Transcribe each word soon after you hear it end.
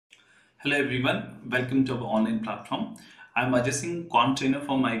Hello everyone, welcome to our online platform. I'm Ajay Singh, quant trainer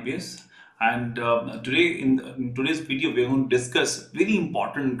from IBS, and today in today's video we are going to discuss very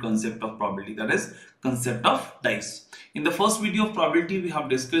important concept of probability, that is concept of dice. In the first video of probability we have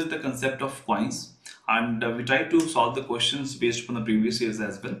discussed the concept of coins, and we tried to solve the questions based on the previous years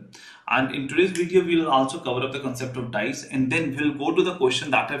as well. And in today's video we will also cover up the concept of dice, and then we'll go to the question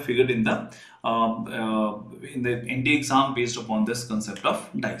that I figured in the ND exam based upon this concept of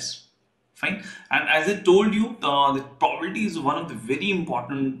dice. Fine. And as I told you, the probability is one of the very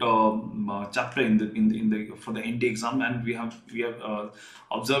important chapter in the for the NT exam, and we have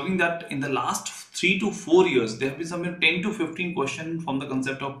observing that in the last 3 to 4 years there have been some 10 to 15 questions from the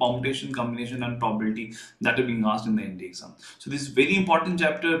concept of permutation, combination, and probability that are being asked in the NT exam. So this is very important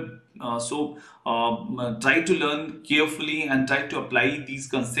chapter. Try to learn carefully and try to apply these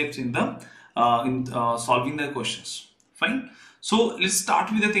concepts in the solving the questions. Fine. So let's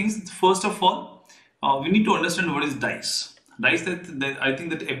start with the things. First of all, we need to understand what is dice. Dice, that I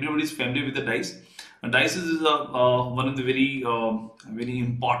think that everybody is familiar with the dice. Dice is one of the very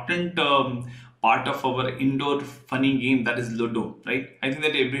important part of our indoor funny game, that is Ludo, right? I think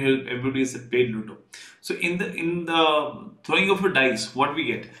that everybody has played Ludo. So in the throwing of a dice, what we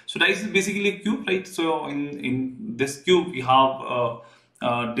get? So dice is basically a cube, right? So in this cube we have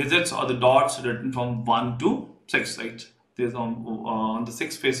digits or the dots written from 1 to 6, right? There's on the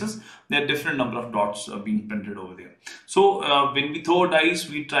 6 faces there are different number of dots being printed over there. So when we throw dice,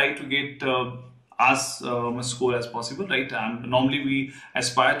 we try to get as much score as possible, right? And normally we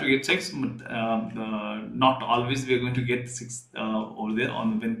aspire to get 6, but not always we are going to get 6 over there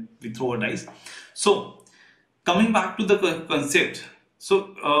on when we throw a dice. So coming back to the concept,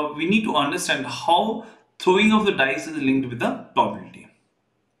 so we need to understand how throwing of the dice is linked with the probability.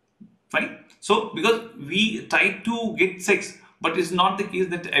 Fine. So because we try to get 6, but it's not the case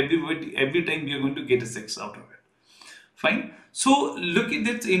that every time we are going to get a 6 out of it. Fine. So look at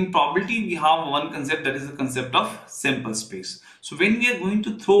it, in probability we have one concept, that is the concept of sample space. So when we are going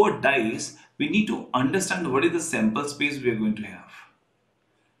to throw a dice, we need to understand what is the sample space we are going to have.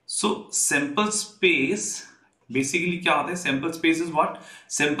 So sample space basically kya hota hai? Sample space is what?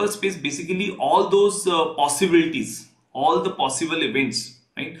 Sample space basically all those possibilities, all the possible events,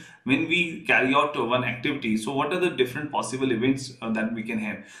 right? When we carry out one activity, so what are the different possible events that we can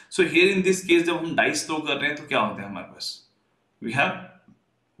have? So here in this case, जब हम dice throw कर रहे हैं तो क्या होता है हमारे पास? We have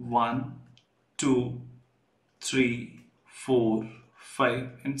 1, 2, 3, 4, 5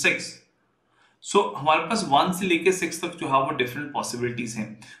 and 6. So हमारे पास 1 से लेके 6 तक जो है वो different possibilities हैं.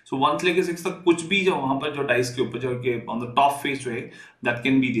 So 1 से लेके 6 तक कुछ भी जो वहाँ पर जो dice के ऊपर जो के on the top face जो है that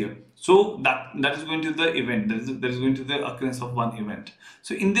can be there. So that is going to the event, that is going to the occurrence of one event.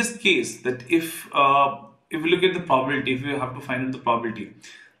 So in this case, that if we look at the probability, if we have to find out the probability,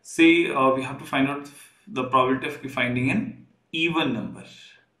 say we have to find out the probability of finding an even number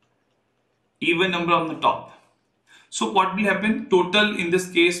on the top. So what will happen? Total in this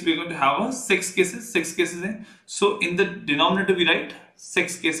case we are going to have a 6 cases. So in the denominator we write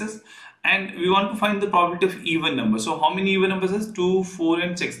 6 cases. And we want to find the probability of even number. So how many even numbers is 2, 4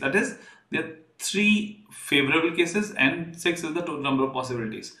 and 6? That is, there are 3 favorable cases and 6 is the total number of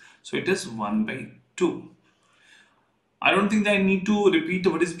possibilities. So it is 1 by 2. I don't think that I need to repeat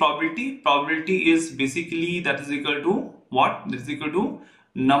what is probability. Probability is basically that is equal to what? That is equal to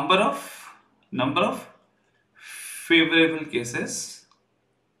number of favorable cases,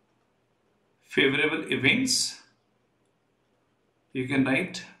 favorable events. You can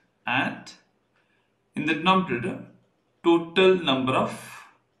write, and in the denominator total number of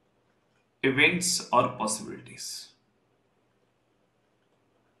events or possibilities,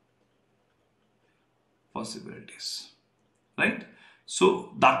 right? So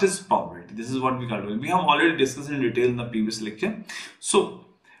that is probability. This is what we call it. We have already discussed in detail in the previous lecture. So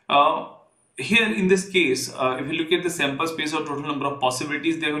here in this case, if you look at the sample space or total number of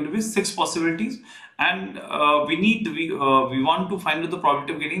possibilities, there are going to be 6 possibilities, and we want to find out the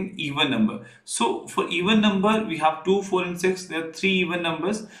probability of getting even number. So for even number we have 2, 4 and 6. There are 3 even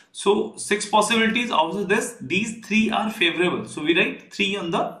numbers. So 6 possibilities. Out of this, these 3 are favorable. So we write 3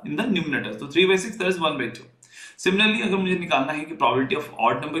 in the numerator. So 3 by 6, that is 1 by 2. Similarly, अगर मुझे निकालना है कि probability of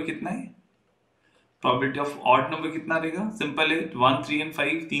odd number कितना है, probability of odd number कितना रहेगा? Simple है, 1, 3 and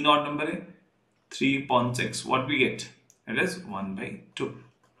 5 3 odd number है. 3.6, what we get? It is 1 by 2.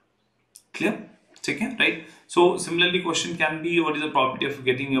 Clear? Okay, right? So similarly, question can be, what is the probability of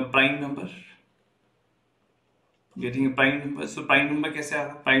getting a prime number? So prime number कैसे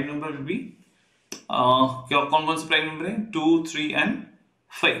आएगा? Prime number will be कौन से prime number है? 2, 3 and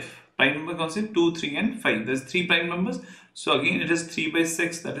 5. Prime number कौन से? 2, 3 and 5. There's 3 prime numbers. So again it is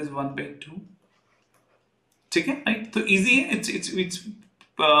 3/6, that is 1/2. ठीक है, right? तो इजी है, इट्स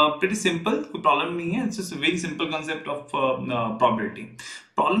pretty simple, कोई प्रॉब्लम नहीं है. It's just very simple concept of probability.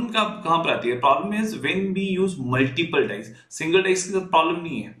 Problem कहाँ पर आती है? Problem is when we use multiple dice. Single dice के साथ प्रॉब्लम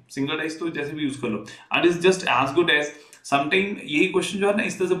नहीं है, सिंगल डाइस तो जैसे भी यूज कर लो, and is just as good as. Sometime यही क्वेश्चन जो है ना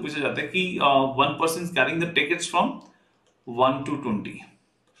इस तरह से पूछा जाता है कि one person is carrying the tickets from 1 to 20,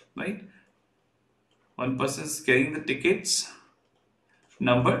 right? One person is carrying the tickets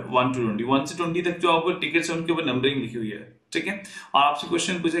number 1 to 20. 1 से 20 तक जो आपको टिकट्स है उनके ऊपर नंबरिंग लिखी हुई है, ठीक है? और आपसे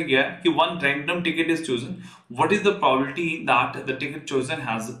क्वेश्चन पूछा गया कि one random ticket is chosen, what is the probability that the ticket chosen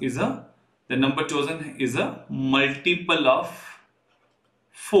is the number chosen is a multiple of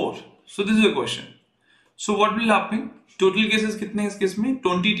 4. So this is the question. So what will happen? Total cases कितने हैं इस case में?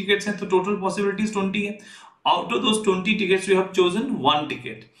 20 tickets हैं, तो total possibilities 20 है. Out of those 20 tickets you have chosen one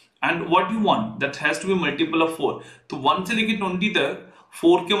ticket, and what you want that has to be multiple of 4. तो 1 से लेके 20 तक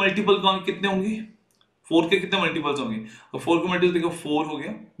 4 के मल्टीपल कितने होंगे? 4 के कितने मल्टीपल्स होंगे? तो 4 के मल्टीपल देखो 4 हो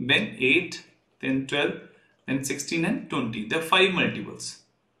गया, then 8, then 12, then 16 and 20. there are 5 multiples,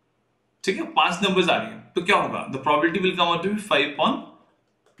 ठीक है? 5 नंबर्स आ गए, तो क्या होगा? the probability will come out to be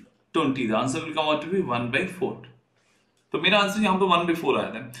 5/20. the answer will come out to be 1/4. तो मेरा आंसर यहाँ पे 1/4 आया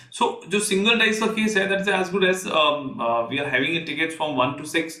था. सो जो सिंगल डाइस का केस है, that is as good as we are having tickets from 1 to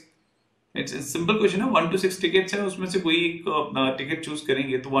 6. It's simple question है. 1 to 6 टिकट्स है, उसमें से कोई एक टिकट चूज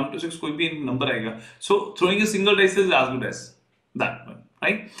करेंगे तो 1 to 6 कोई भी नंबर आएगा. सो throwing a single dice is as good as that one,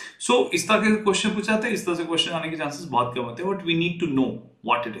 right? सो इस तरह के क्वेश्चन पूछा जाता है, इस तरह से क्वेश्चन आने के चांसेस बहुत कम होते हैं, but we need to know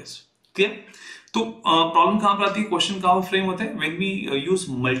what it is. Clear? तो प्रॉब्लम कहां पर आती है, क्वेश्चन कहां फ्रेम होता है? When we use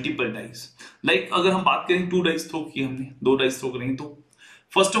multiple dice. Like अगर हम बात करें 2 डाइस थ्रो किए हमने, 2 डाइस थ्रो करेंगे, तो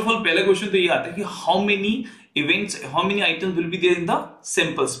फर्स्ट ऑफ ऑल पहला क्वेश्चन तो ये आता है कि how many events, how many items will be there in the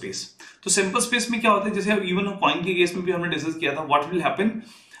sample space. तो सैंपल स्पेस में क्या होता है, जैसे इवन कॉइन के केस में भी हमने डिस्कस किया था, what will happen,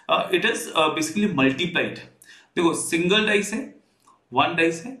 it is basically multiplied. देखो सिंगल डाइस है, वन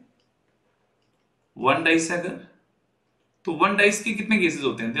डाइस है, वन डाइस है अगर, तो वन डाइस के कितने केसेस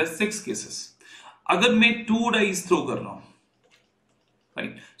होते हैं? There are 6 cases. अगर मैं 2 डाइस थ्रो कर रहा हूं,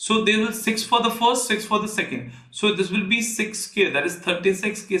 right, so there will 6 for the first, 6 for the second, so this will be 6 k, that is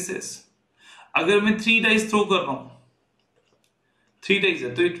 36 cases. अगर मैं 3 डाइस थ्रो कर रहा हूं, 3 डाइस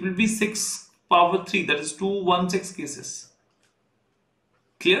है, तो it will be 6/3, that is 216 cases.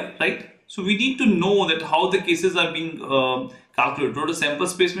 Clear, right? So we need to know that how the cases are being calculated. Total sample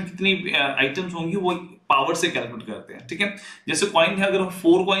space में कितनी items होंगी वो पावर से कैलकुलेट करते हैं, ठीक है? जैसे कॉइन है, अगर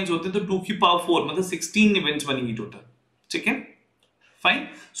 4 कॉइन्स होते हैं तो 2 की पावर 4, मतलब 16 इवेंट्स बनेंगी टोटल, ठीक है? फाइन.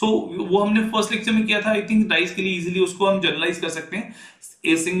 सो वो हमने फर्स्ट लेक्चर में किया था. आई थिंक डाइस के लिए इजीली उसको हम जनरलाइज कर सकते हैं.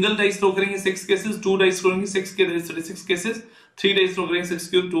 ए सिंगल डाइस थ्रो करेंगे 6 केसेस, 2 डाइस थ्रो करेंगे 6 के 36 केसेस, 3 डाइस थ्रो करेंगे 6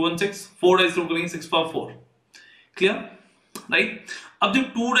 क्यूब 216, 4 डाइस थ्रो करेंगे 6/4. Clear, right? अब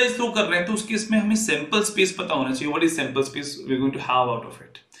जब 2 डाइस थ्रो कर रहे हैं तो उस केस में हमें सैंपल स्पेस पता होना चाहिए. What is sample space we are going to have out of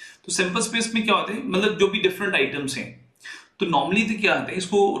it. तो सैंपल स्पेस में क्या होता है, मतलब जो भी डिफरेंट आइटम्स हैं, तो नॉर्मली तो क्या आता है,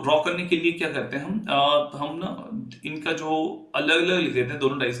 इसको ड्रॉ करने के लिए क्या करते हैं हम ना इनका जो अलग अलग लिख देते हैं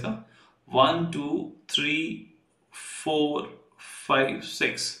दोनों डाइस का, 1 2 3 4 5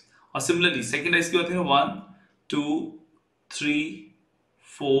 6. और सिमिलरली सेकंड डाइस के होते हैं 1 2 3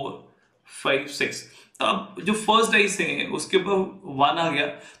 4 5 6. तो अब जो फर्स्ट डाइस है उसके ऊपर 1 आ गया,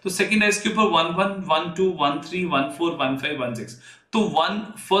 तो सेकंड डाइस के ऊपर 1 1 1 2 1 3 1 4 1 5 1 6. तो 1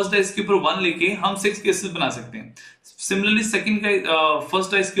 फर्स्ट डाइस के ऊपर 1 लेके हम 6 केसेस बना सकते हैं. सिमिलरली सेकंड का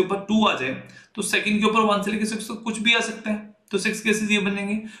फर्स्ट डाइस के ऊपर 2 आ जाए तो सेकंड के ऊपर 1 से लेके 6 कुछ भी आ सकता है, तो 6 केसेस ये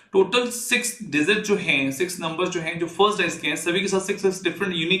बनेंगे. टोटल 6 डिजिट जो हैं, 6 नंबर जो हैं जो फर्स्ट डाइस के हैं, सभी के साथ 6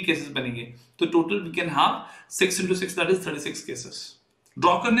 डिफरेंट यूनिक केसेस बनेंगे. तो total we can have 6 into 6, that is 36 cases.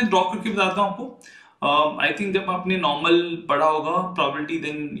 Draw करके बताता हूं आपको. आई थिंक जब आपने नॉर्मल पढ़ा होगा probability,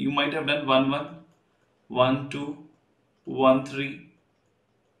 then you might have done 1 1 1 2 1 3,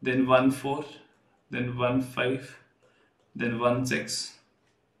 then 1 4, then 1 5, then 1 6,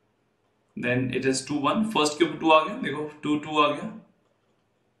 then it is 2 1. First के ऊपर 2 आ गया, देखो 2 2 आ गया,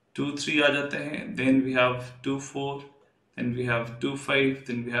 2 3 आ जाते हैं, then we have 2 4, then we have 2 5,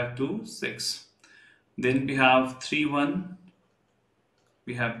 then we have 2 6, then we have 3 1,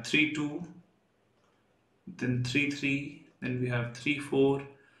 we have 3 2, then 3 3, then we have 3 4,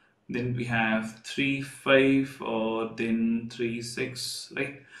 then we have 3 5, or then 3 6,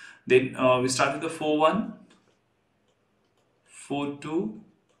 right? Then we start with the 4 1, 4 2,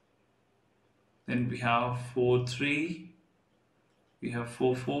 then we have 4 3, we have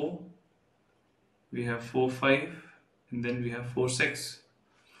 4 4, we have 4 5, and then we have 4 6,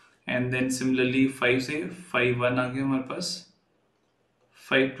 and then similarly 5 से 5 1 आ गया हमारे पास,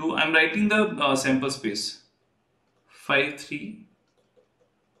 5 2. I'm writing the sample space. 5 3,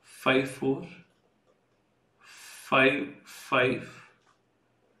 5 4, 5 5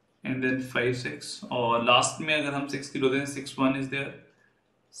 and then 5 6, और last में अगर हम 6 की लो दें 6 1 is there,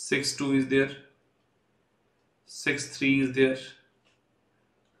 6 2 is there, 6 3 is there,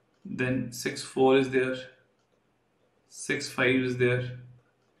 then 6 4 is there, 6 5 is there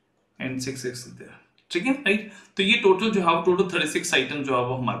and 6 6 is there. ठीक है राइट. तो ये टोटल जो है टोटल 36 आइटम जो है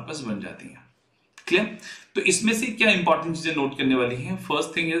वो हमारे पास बन जाती हैं. क्लियर. तो इसमें से क्या इंपॉर्टेंट चीजें नोट करने वाली हैं.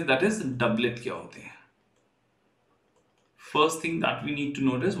 First thing is that is doublet क्या होते हैं. First thing that we need to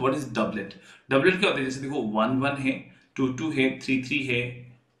notice what is doublet. Doublet क्या होता है. जैसे देखो 1 1 है, 2 2 है, 3 3 है,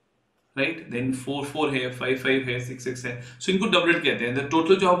 राइट. देन 4 4 है, 5 5 है, 6 6 है. सो इनको डबलेट कहते हैं.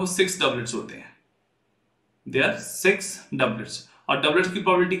 टोटल जो है वो 6 डबलेट्स होते हैं. They are 6 doublets. और डबलेट्स की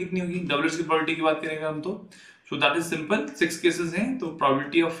प्रोबेबिलिटी कितनी होगी. डबलेट्स की प्रोबेबिलिटी की बात करेंगे हम तो so that is simple. 6 cases हैं तो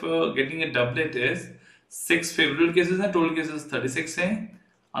probability of getting a doublet is 6 favourable cases हैं. टोटल केसेस 36 हैं.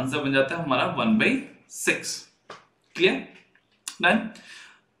 आंसर बन जाता है हमारा 1/6. क्लियर. डन.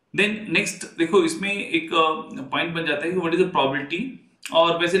 देन नेक्स्ट देखो इसमें एक पॉइंट बन जाता है कि व्हाट इज द प्रोबेबिलिटी.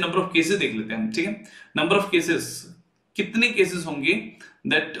 और वैसे नंबर ऑफ केसेस देख लेते हैं हम. ठीक है. नंबर ऑफ केसेस कितने केसेस होंगे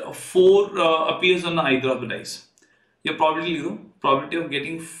that 4 appears on either of the dice. या प्रोबेबिलिटी लिख दो. Probability of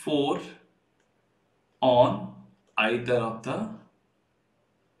getting 4 on either of the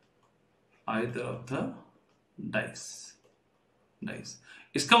dice.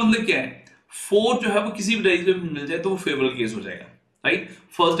 इसका मतलब क्या है. 4 जो है वो किसी भी डाइस पे मिल जाए तो वो फेवरेबल केस हो जाएगा. राइट.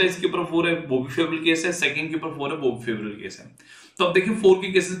 फर्स्ट डाइस के ऊपर 4 है वो भी फेवरेबल केस है. सेकंड के ऊपर 4 है वो भी फेवरेबल केस है. तो अब देखिए 4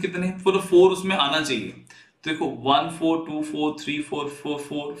 के केसेस कितने हैं. 4 उसमें आना चाहिए. तो देखो 1 4 2 4 3 4 4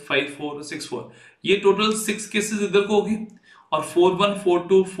 4 5 4 6 4. ये टोटल 6 केसेस इधर को होगी. और 4 1 4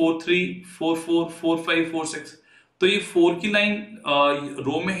 2 4 3 4 4 4 5 4 6. तो ये 4 की लाइन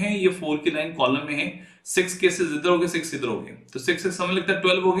रो में है, ये 4 की लाइन कॉलम में है. 6 केसेस इधर हो गए, 6 इधर हो गए. तो 6 6 हमें लगता है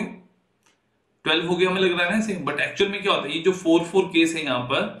 12 हो गए. 12 हो गया हमें लग रहा है ना ऐसे. बट एक्चुअल में क्या होता है, ये जो 4 4 केस है यहाँ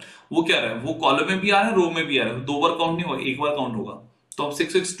पर वो क्या रहा है, वो कॉलम में भी आ रहा है, रो में भी आ रहा है. 2 बार काउंट नहीं होगा, एक बार काउंट होगा. तो अब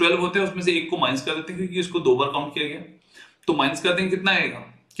 6 6 12 होते हैं, उसमें से एक को माइनस कर देते हैं क्योंकि इसको 2 बार काउंट किया गया. तो माइनस करते हैं कितना आएगा,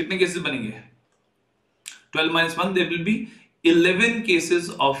 कितने केसेस बनेंगे. 12 minus 1 there will be 11 cases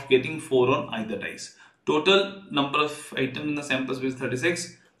of getting 4 on either dice. Total number of items in the sample space is 36.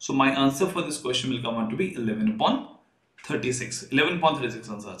 So my answer for this question will come out to be 11/36. 11/36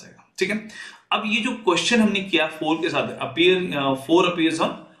 answer आ जाएगा. ठीक है. अब ये जो question हमने किया 4 के साथ four appears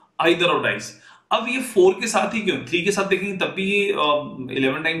on either of dice. अब ये 4 के साथ ही क्यों, 3 के साथ देखेंगे तब भी ये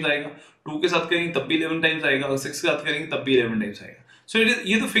 11 टाइम्स आएगा. 2 के साथ करेंगे तब भी 11 टाइम्स आएगा. और 6 के साथ करेंगे तब भी 11 टाइम्स आएगा. सो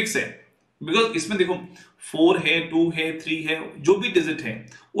ये तो फिक्स है. बिकॉज इसमें देखो 4 है, 2 है, 3 है, जो भी डिजिट है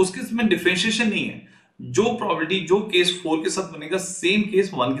उसके इसमें डिफरेंशिएशन नहीं है. जो प्रोबेबिलिटी, जो केस 4 के साथ बनेगा सेम केस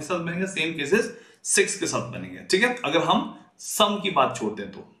 1 के साथ बनेगा, सेम केसेस 6 के साथ बनेंगे. ठीक है. अगर हम सम की बात छोड़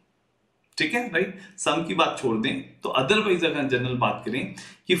दें तो. ठीक है राइट. सम की बात छोड़ दें तो अदरवाइज अगर जनरल बात करें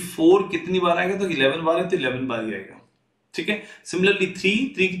कि 4 कितनी बार आएगा तो 11 बार है तो 11 बार ही आएगा. ठीक है. सिमिलरली 3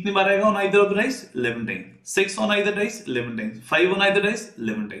 कितनी बार आएगा on either of the dice, 11 times. 6 on either dice, 11 times. 5 on either dice,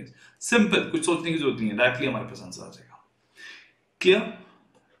 11 times. Simple, कुछ सोचने की जरूरत नहीं है, डायरेक्टली हमारे पास आंसर आ जाएगा. क्लियर.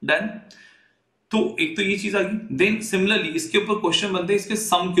 डन. तो एक तो ये चीज आ गई. देन सिमिलरली इसके ऊपर क्वेश्चन बनते हैं इसके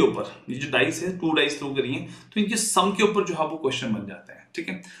सम के ऊपर. ये जो डाइस है 2 डाइस थ्रो करी है तो इनके सम के ऊपर जो है वो क्वेश्चन बन जाता है. ठीक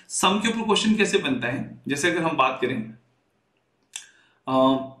है. सम के ऊपर क्वेश्चन कैसे बनता है, जैसे अगर हम बात करें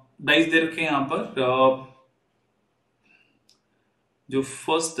डाइस दे रखे हैं यहां पर. जो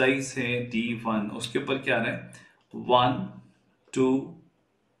फर्स्ट डाइस है D1 उसके ऊपर क्या आ रहा है 1 2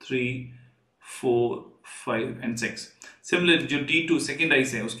 3 4 5 and 6. सिमिलरली जो D2 सेकेंड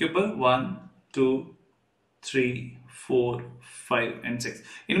डाइस है उसके ऊपर 1 2 3 4 5 and 6.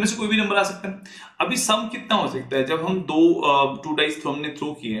 इनमें से कोई भी नंबर आ सकता है. अभी सम कितना हो सकता है, जब हम 2 डाइस हमने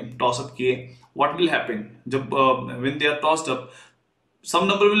थ्रो किए, टॉस अप किए, व्हाट विल हैपन जब when they are tossed up some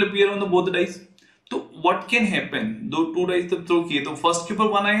number will appear on the both dice. तो व्हाट कैन हैपन, 2 डाइस जब थ्रो किए तो फर्स्ट के ऊपर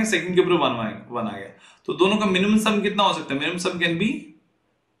 1 आएगा, सेकंड के ऊपर 1 आ गया. तो दोनों का मिनिमम सम कितना हो सकता है, मिनिमम सम कैन बी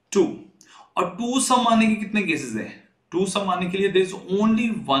 2. और 2 सम आने के कितने केसेस है, 2 सम आने के लिए there is only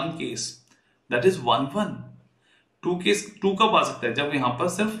 1 case, that is 1 1. 2 case 2 कब आ सकता है, जब यहां पर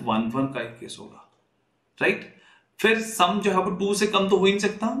सिर्फ 1 1 का एक केस होगा. राइट. फिर सम जो है वो 2 से कम तो हो ही नहीं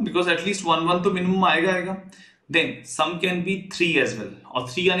सकता बिकॉज एटलीस्ट 1 1 तो मिनिमम आएगा. Then some can be 3 as well. और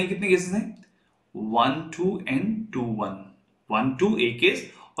 3 आने के कितने केसेस हैं 1 2 and 2 1. 1 2 एक केस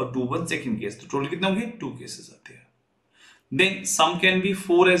और 2 1 सेकंड केस. तो टोटल कितने होंगे 2 केसेस आते हैं. Then some can be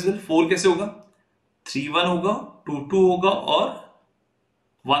 4 as well. 4 कैसे होगा 3 1 होगा, 2 2 होगा और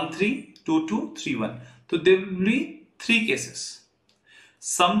 1 3 2 2 3 1. तो देयर विल बी 3 केसेस.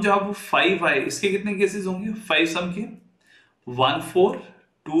 सम जो है वो 5 आए, इसके कितने केसेस होंगे? 5 सम के, 1 4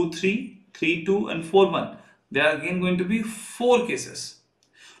 2 3 3 2 and 4 1, they are again going to be 4 cases.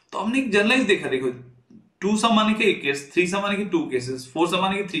 तो हमने एक जनरलाइज देखा, देखो 2 सम आने के 1 केस, 3 सम आने के 2 केसेस, 4 सम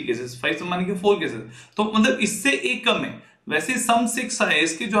आने के 3 केसेस, 5 सम आने के 4 केसेस, तो मतलब इससे एक कम है। वैसे सम 6 आए,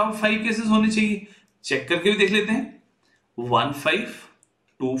 इसके जो है 5 केसेस होने चाहिए। चेक करके भी देख लेते हैं, 1 5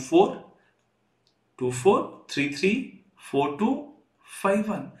 2 4 2 4 3 3 4 2 5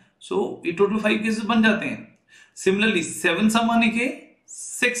 1, सो ये टोटल 5 केसेस बन जाते हैं। सिमिलरली 7 सम आने के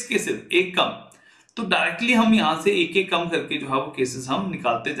 6 केसेस, एक कम, तो डायरेक्टली हम यहां से एक एक कम करके जो है वो केसेस हम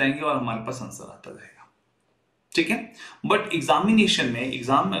निकालते जाएंगे और हमारे पास आंसर आता जाएगा। ठीक है, बट एग्जामिनेशन में,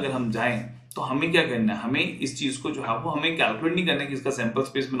 एग्जाम में अगर हम जाएं तो हमें क्या करना है, हमें इस चीज को जो है वो हमें कैलकुलेट नहीं करना है कि इसका सैंपल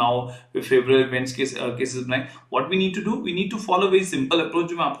स्पेस बनाओ, फिर फेवरेट इवेंट्स के केसेस बनाए। What we need to do, we need to follow very simple approach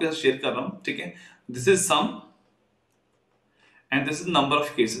जो मैं आपके साथ शेयर कर रहा हूं। ठीक है, this is some and this is number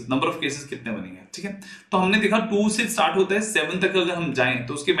of cases. Number of cases कितने बनेंगे? ठीक है, तो हमने देखा 2 से स्टार्ट होता है, 7 तक अगर हम जाएं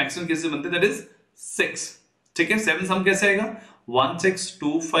तो उसके मैक्सिमम केसेस बनते हैं, दैट इज 6। ठीक है, 7 सम कैसे आएगा? 1 6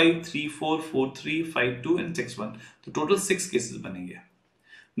 2 5 3 4 4 3 5 2 एंड 6 1, तो टोटल 6 केसेस बनेंगे।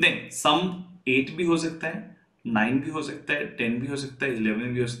 देन सम 8 भी हो सकता है, 9 भी हो सकता है, 10 भी हो सकता है,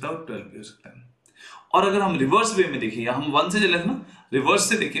 11 भी हो सकता है और 12 भी हो सकता है। और अगर हम रिवर्स वे में देखें, या हम 1 से चले ना, रिवर्स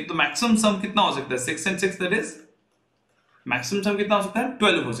से देखें तो मैक्सिमम सम कितना हो सकता है? 6 एंड 6, दैट इज मैक्सिमम सम कितना हो सकता है?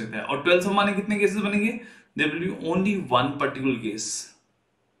 12 हो सकता है। और 12 सम माने कितने केसेस बनेंगे? There will be only one particular case,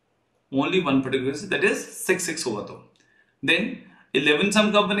 only one particular case, that is 6 6 होगा। तो देन 11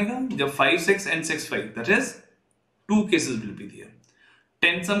 सम कब बनेगा? जब 5 6 and 6 5, that is 2 cases will be there.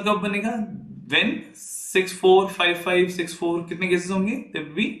 10 सम कब बनेगा? व्हेन 6 4 5 5 6 4, कितने केसेस होंगे? There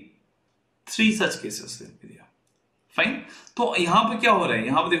will be 3 such cases will be there. Fine, तो यहां पर क्या हो रहा है,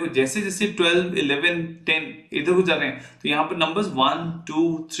 यहां पर देखो जैसे जैसे 12 11 10 इधर को जा रहे हैं, तो यहां पर नंबर्स 1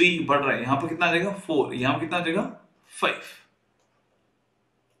 2 3 बढ़ रहा है। यहां पर कितना आ जाएगा? 4, यहां पर कितना आ जाएगा? 5।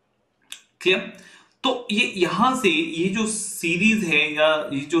 क्लियर? तो ये यहां से ये जो सीरीज है या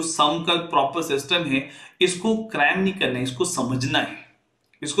ये जो सम का प्रॉपर सिस्टम है, इसको क्रैम नहीं करना है, इसको समझना है,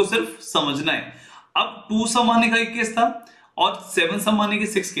 इसको सिर्फ समझना है। अब 2 सम आने का एक केस था और 7 सम आने के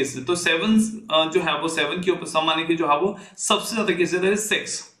 6 केस थे, तो 7 जो है वो 7 के ऊपर सम आने के जो है वो सबसे ज्यादा केस है,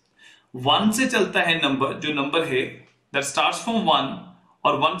 6। 1 से चलता है नंबर, जो नंबर है दैट स्टार्ट्स फ्रॉम 1,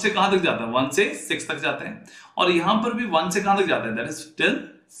 और 1 से कहां तक जाता है? 1 से 6 तक जाता है। और यहां पर भी 1 से कहां तक जाता है? That is till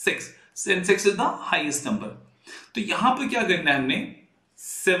 6, and 6 is the highest number। तो यहां पर क्या करना है हमने?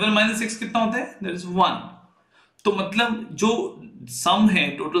 7 - 6 कितना होता है? That is 1। तो मतलब जो सम है,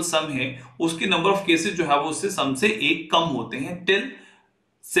 टोटल सम है, उसके नंबर ऑफ केसेस जो है वो उससे सम से एक कम होते हैं टिल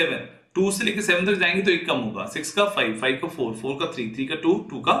 7। 2 से लेकर 7 तक जाएंगे तो एक कम होगा, 6 का 5 5 का 4 4 का 3 3 का 2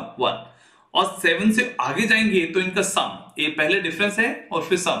 2 का 1। और 7 से आगे जाएंगे तो इनका सम, ये पहले डिफरेंस है और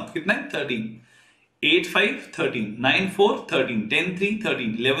फिर सम कितना है? 13। 8 5 13, 9 4 13, 10 3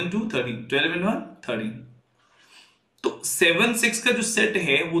 13, 11 2 13, 12 and 1 13। तो 7 6 का जो सेट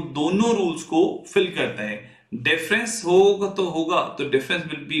है वो दोनों रूल्स को फिल करता है। डिफरेंस होगा तो डिफरेंस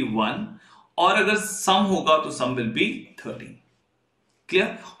विल बी 1, और अगर सम होगा तो सम विल बी 13।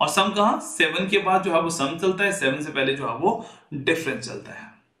 क्लियर? और सम कहां? 7 के बाद जो है वो सम चलता है, 7 से पहले जो है वो डिफरेंस चलता है।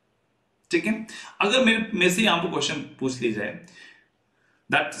 ठीक है, अगर मेरे से यहां पर क्वेश्चन पूछ लिया जाए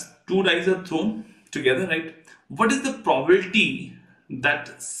that 2 dice are thrown together, right? What is the probability that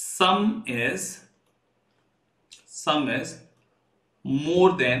sum is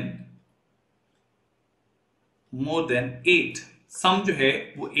more than 8? सम जो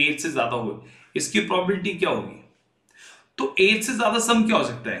है वो 8 से ज्यादा हो, इसकी प्रोबेबिलिटी क्या होगी? तो 8 से ज्यादा सम क्या हो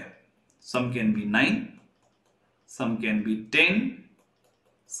सकता है? सम can be 9, some can be 10,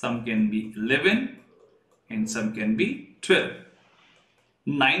 some can be 11 and some can be 12।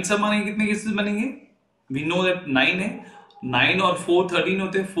 9 सम आने कितने केसेस बनेंगे? वी नो दैट 9 है, 9 और 4 13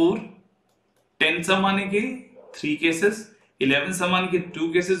 होते हैं, 4। 10 सम आने के 3 केसेस, 11 सम आने के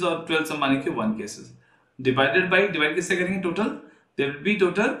 2 केसेस और 12 सम आने के 1 केसेस। डिवाइड किससे करेंगे? Total, there will be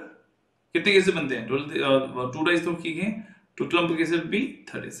total कितने केसेस बनते हैं? टोटल 2 डाइस तो किए गए, total number cases will be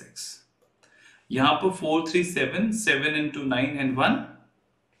 36। यहां पर 4 3 7, 7 into 9 and 1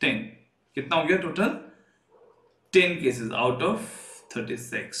 10, कितना हो गया टोटल? 10 cases out of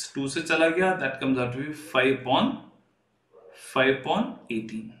 36। 2 से चला गया, that comes out to be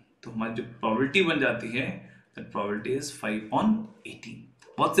 5/18। तो हमारी जो प्रोबेबिलिटी बन जाती है, दैट प्रोबेबिलिटी इज 5/18।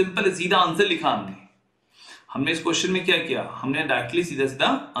 बहुत सिंपल है, सीधा आंसर लिखा हमने इस क्वेश्चन में क्या किया? हमने डायरेक्टली सीधा सीधा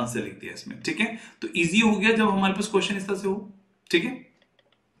आंसर लिख दिया इसमें। ठीक है, तो इजी हो गया जब हमारे पास क्वेश्चन इस तरह से हो। ठीक है,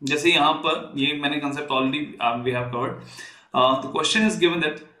 जैसे यहां पर ये मैंने concept already we have covered. The question is given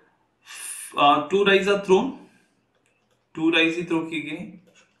that 2 dice are thrown, 2 dice he throw किए गए,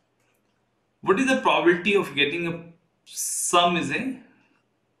 what is the probability of getting a sum is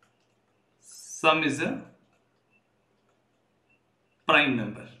a prime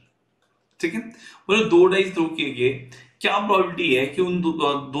number, ठीक है। बोलो दो डाइस थ्रो किए गए, क्या प्रोबेबिलिटी है कि उन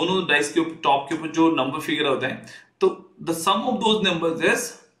दोनों डाइस के टॉप के ऊपर जो नंबर फिगर होता है, तो the some of those numbers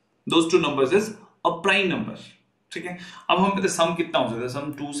is, those two numbers is a prime number, ठीक है। अब हम कहते हैं सम कितना हो सकता है,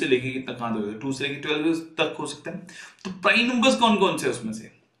 सम 2 से लेके कितना कहां तक, 2 से लेके 12 तक हो सकता है। तो प्राइम नंबर्स कौन कौन से उसमें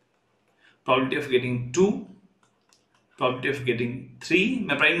से, probability of getting 2, probability of getting 3,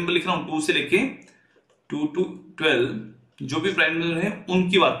 मैं प्राइम नंबर लिख रहा हूं 2 से लेके 2 to 12, जो भी प्राइम नंबर है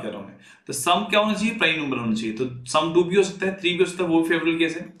उनकी बात कर रहा हूं मैं। तो सम क्या होना चाहिए, प्राइम नंबर होना चाहिए। तो सम 2 भी हो सकता है, 3 भी हो सकता है, वो फेवरेबल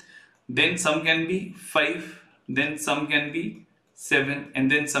केस है। Then some can be 5, then some can be 7 and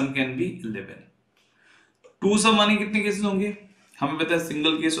then some can be 11। 2 सम आने कितने केसेस होंगे, हमें पता है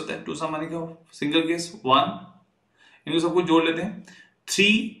सिंगल केस होता है 2 सम आने का, सिंगल केस 1, इनको सबको जोड़ लेते हैं।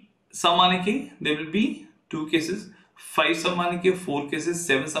 3 सम आने के देयर विल बी 2 केसेस, 5 सम आने के 4 केसेस,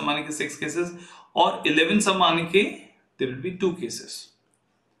 7 सम आने के 6 केसेस, और 11 सम आने के there will be 2 cases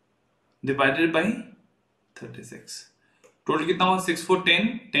divided by 36। Total कितना हुआ, 6 4 10,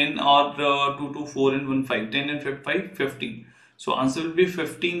 10 और 2 2 4 and 1 5, 10 and 5 15। so answer will be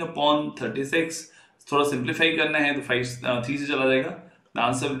 15 upon 36। थोड़ा सिंप्लीफाई करना है तो 5 3 से चला जाएगा, the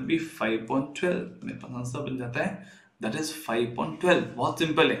answer will be 5.12। मेरे पास आंसर बन जाता है, that is 5.12। बहुत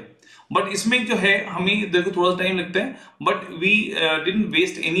सिंपल है, बट इसमें जो है हमें देखो थोड़ा टाइम लगता है, but we didn't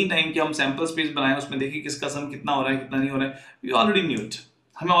waste any time कि हम सैंपल स्पेस बनाए, उसमें देखिए किसका सम कितना हो रहा है कितना नहीं हो रहा है। वी ऑलरेडी न्यू इट,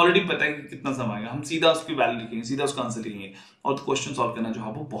 हमें ऑलरेडी पता है कि कितना सम आएगा, हम सीधा उसकी वैल्यू लिखेंगे, सीधा उसका आंसर लिखेंगे, और तो क्वेश्चन सॉल्व करना जो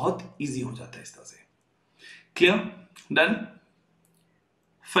है वो बहुत ईजी हो जाता है इस तरह से। Clear, done,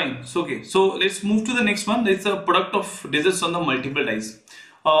 fine. So okay, so let's move to the next one, it's a product of digits on the multiple dice.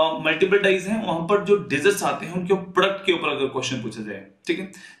 Multiple dies हैं, वहां पर जो डिजिट्स आते हैं उनके प्रोडक्ट के ऊपर अगर क्वेश्चन पूछा जाए, ठीक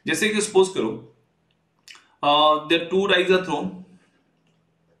है। जैसे कि सपोज करो there 2 dies are thrown,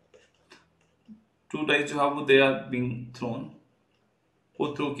 2 dies जो है वो दे आर बीइंग थ्रोन,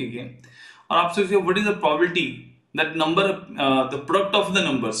 वो थ्रो किए गए, और आपसे what is the probability that number the product of the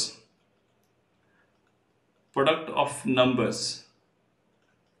numbers, product of numbers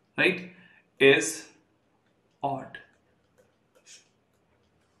right is odd.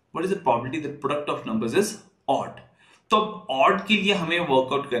 What is the probability that product of numbers is odd? तो अब odd के लिए हमें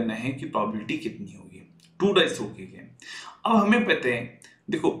वर्कआउट करना है कि probability कितनी होगी, 2 डाइस थ्रो किए गए। अब हमें पता है,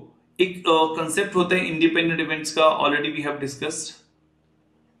 देखो एक कंसेप्ट होता है इंडिपेंडेंट इवेंट्स का, already we have discussed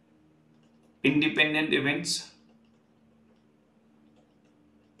independent events,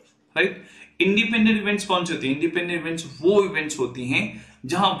 right. Independent events कौन से होते हैं, इंडिपेंडेंट इवेंट्स वो इवेंट्स होती हैं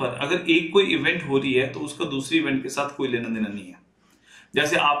जहां पर अगर एक कोई इवेंट हो रही है तो उसका दूसरी इवेंट के साथ कोई लेना देना नहीं है।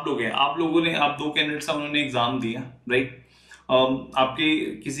 जैसे आप लोग हैं, आप लोगों ने, आप 2 कैंडिडेट्स हैं, उन्होंने एग्जाम दिया, राइट। आपके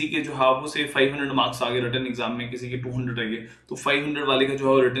किसी के जो है वो से 500 मार्क्स आ गए रिटन एग्जाम में, किसी के 200 रह गए, तो 500 वाले का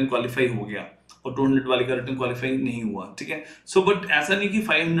जो है रिटन क्वालिफाई हो गया और 200 वाले का रिटन क्वालिफाई नहीं हुआ, ठीक है। सो बट ऐसा नहीं कि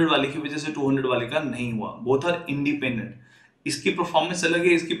 500 वाले की वजह से 200 वाले का नहीं हुआ, बोथ आर इंडिपेंडेंट। इसकी परफॉर्मेंस अलग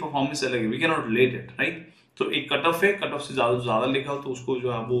है, इसकी परफॉर्मेंस अलग है, we can not relate it, right. तो एक कट ऑफ है, कट ऑफ से ज्यादा लिखा हो तो उसको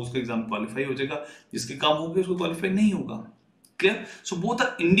जो है वो उसका एग्जाम क्वालिफाई हो जाएगा, जिसके कम हो गए उसको क्वालिफाई नहीं होगा। Clear, so both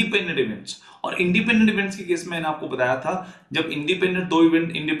are independent events. और इंडिपेंडेंट इवेंट्स के केस में मैंने आपको बताया था, जब इंडिपेंडेंट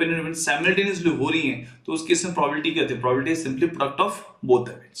इवेंट साइमल्टेनियसली हो रही हैं तो उस केस में प्रोबेबिलिटी क्या होती है, probability is simply product of both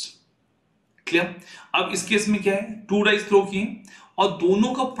events. Clear, अब इस केस में क्या है, 2 डाइस थ्रो किए और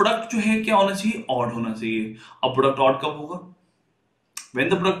दोनों का प्रोडक्ट जो है क्या होना चाहिए, ऑड होना चाहिए। अब प्रोडक्ट ऑड कब होगा, when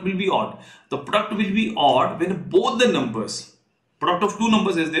the product will be odd, the product will be odd when both the numbers, product of 2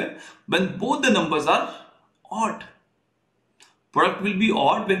 numbers is there when both the numbers are odd. Product will be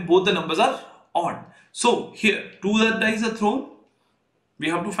odd when both the numbers are odd. So here 2 dice are thrown,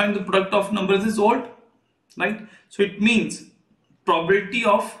 we have to find the product of numbers is odd, right? So it means probability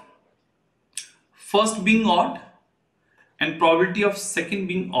of first being odd and probability of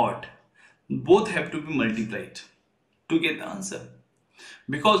second being odd, both have to be multiplied to get the answer,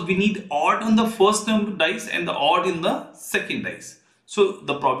 because we need odd on the first number dice and the odd in the second dice. So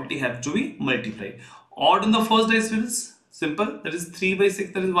the probability has to be multiplied. Odd on the first dice is simple, that is 3 by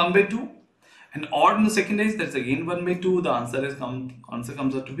 6, that is 1 by 2, and odd on the second dice, that is again 1 by 2. The answer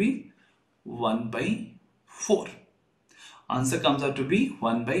comes out to be 1 by 4. Answer comes out to be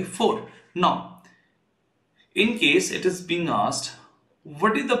 1 by 4. Now in case it is being asked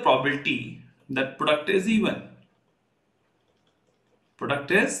what is the probability that product is even,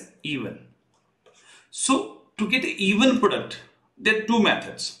 product is even. So to get an even product, there are 2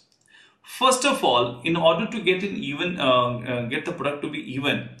 methods. First of all, in order to get an even, get the product to be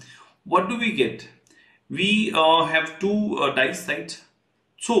even, what do we get? We have 2 dice, right?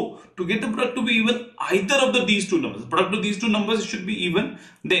 So to get the product to be even, either of these two numbers, product of these two numbers should be even.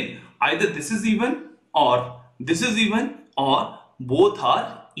 Then either this is even or this is even, or both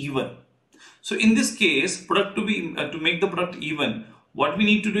are even. So in this case, product to be to make the product even, what we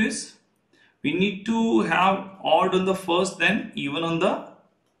need to do is we need to have odd on the first, then even on the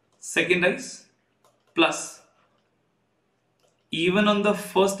second dice, plus even on the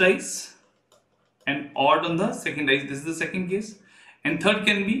first dice and odd on the second dice. This is the second case. And third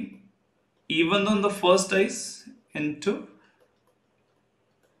can be even on the first dice into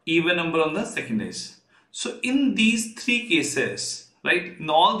even number on the second dice. So in these three cases, right, in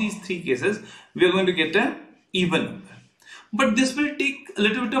all these three cases, we are going to get an even number. But this will take a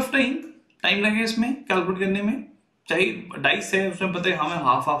little bit of time. Time लगेगा इसमें calculate करने में, चाहे dice है उसमें पता है हमें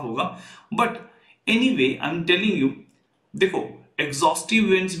हाफ हाफ होगा. But anyway I am telling you, देखो एग्जॉस्टिव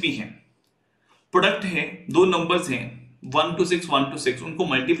इवेंट्स भी हैं. प्रोडक्ट है, दो नंबर्स हैं 1 to 6, 1 to 6, उनको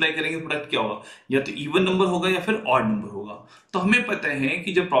मल्टीप्लाई करेंगे प्रोडक्ट क्या होगा, या तो इवन नंबर होगा या फिर ऑड नंबर होगा. तो हमें पता है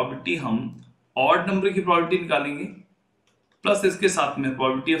कि जब प्रोबेबिलिटी हम ऑड नंबर की प्रोबेबिलिटी निकालेंगे प्लस इसके साथ में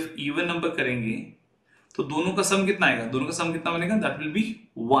प्रोबेबिलिटी ऑफ इवन नंबर करेंगे, तो दोनों का सम कितना आएगा, दोनों का सम कितना बनेगा, that will be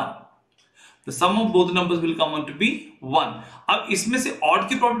 1. The sum of both numbers will come out to be 1. अब इसमें से ऑड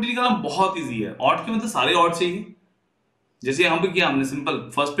की प्रोबेबिलिटी निकालना बहुत इजी है. ऑड के मतलब सारे ऑड चाहिए, जैसे यहाँ पे किया हमने सिंपल,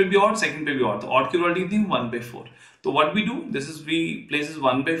 फर्स्ट पे भी ऑड, सेकंड पे भी ऑड, तो ऑड की प्रोबेबिलिटी कितनी, 1/4. तो what we do, this is we places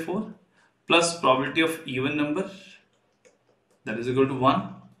 1/4 plus probability of even number, that is equal to 1.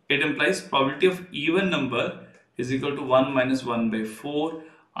 It implies probability of even number is equal to 1 minus 1/4.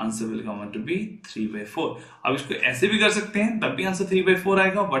 Answer will come out to be 3/4. अब इसको ऐसे भी कर सकते हैं, तब भी answer 3/4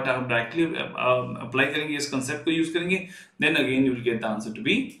 आएगा, बट आप डायरेक्टली अप्लाई करेंगे, इस कंसेप्ट को यूज करेंगे, then again you will get the answer to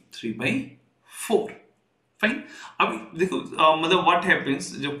be 3/4. Fine. अब देखो मतलब व्हाट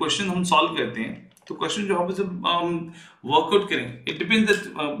हैपेंस, जब क्वेश्चन हम सॉल्व करते हैं तो क्वेश्चन जो है जब वर्कआउट करेंगे, इट डिपेंड्स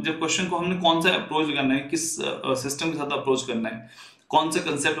जब क्वेश्चन को हमने कौन सा अप्रोच करना है, किस सिस्टम के साथ अप्रोच करना है, कौन सा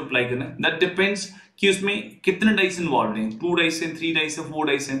कंसेप्ट अप्लाई करना है, दैट डिपेंड्स कि उसमें कितने डाइस इन्वॉल्व हैं, 2 डाइस हैं, 3 डाइस हैं, 4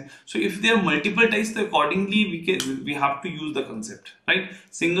 डाइस हैं. So if there are multiple dice, तो accordingly we have to use the concept, right.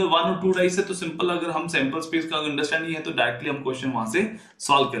 Single 1 और 2 डाइस है तो सिंपल, अगर हम सैंपल स्पेस का अंडरस्टैंडिंग है तो डायरेक्टली हम क्वेश्चन वहां से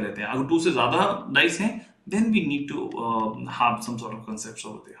सॉल्व कर लेते हैं. अगर 2 से ज्यादा डाइस हैं, then we need to have some sort of concepts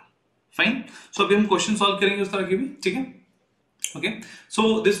over there. Fine. सो अभी हम क्वेश्चन सॉल्व करेंगे उस तरह के भी, ठीक है. Okay, so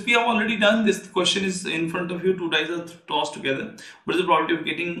this we have already done. This question is in front of you. 2 dice are tossed together. What is the probability of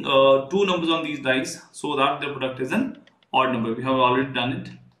getting 2 numbers on these dice so that the product is an odd number? We have already done it.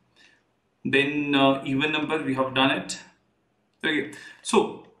 Then even number, we have done it. Okay, so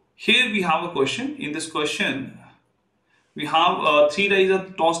here we have a question. In this question, we have 3 dice are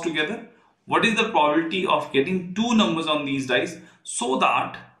tossed together. What is the probability of getting 2 numbers on these dice so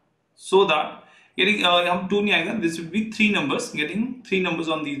that getting हम 2 नहीं आएगा, this would be 3 numbers, getting 3 numbers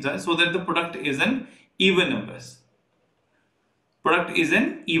on these dice so that the product is an even numbers. Product is an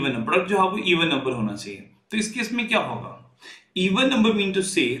even number. Product जो है वो even number होना चाहिए. तो इस केस में क्या होगा, even number mean to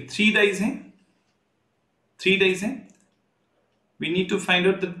say 3 dice हैं, 3 dice हैं, we need to find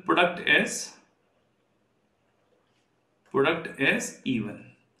out the product is even.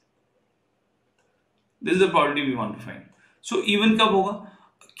 This is the probability we want to find. So even कब होगा,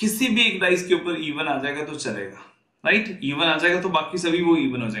 किसी भी एक डाइस के ऊपर इवन आ जाएगा तो चलेगा, राइट. इवन आ जाएगा तो बाकी सभी वो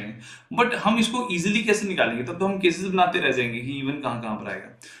इवन हो जाएंगे. बट हम इसको इजीली कैसे निकालेंगे, तब तो हम केसेस बनाते रह जाएंगे कि इवन कहां पर आएगा.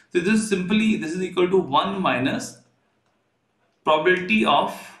 तो this simply, this is equal to 1 minus probability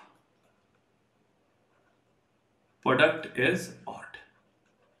of product is odd.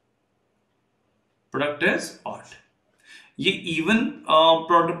 Product is odd. ये इवन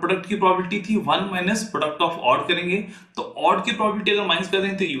प्रोडक्ट की प्रोबेबिलिटी थी, 1 माइनस प्रोडक्ट ऑफ ऑड करेंगे तो ऑड की प्रोबेबिलिटी अगर माइनस कर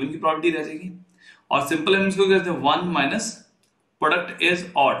दें तो इवन की प्रोबेबिलिटी रह जाएगी. और सिंपल हम इसको कहते हैं 1 minus product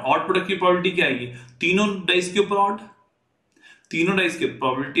is odd. Odd product की प्रोबेबिलिटी क्या आएगी, तीनों डाइस के ऊपर ऑड, तीनों डाइस की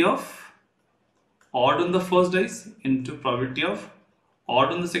probability of odd on the first dice into probability of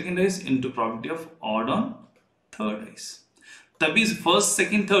odd on the second dice into probability of odd on third dice. तभी first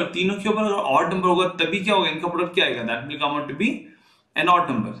second third तीनों के ऊपर अगर ऑड नंबर होगा तभी क्या होगा, इनका प्रोडक्ट क्या आएगा, that will come out to be N odd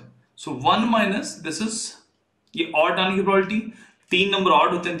number. So 1 minus this is, ये ऑड आने की प्रोबेबिलिटी, 3 नंबर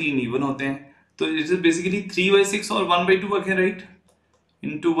ऑड होते हैं, 3 इवन होते हैं, तो इट इज बेसिकली 3/6 और 1/2 रखें, right,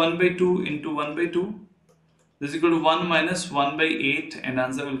 into 1/2 into 1/2 this equal to 1 minus 1/8 and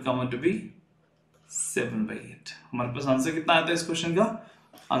answer will come out to be 7/8. हमारे पास आंसर कितना आता है इस क्वेश्चन का,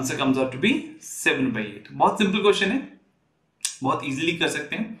 answer comes out to be 7/8. बहुत सिंपल क्वेश्चन है, बहुत इजीली कर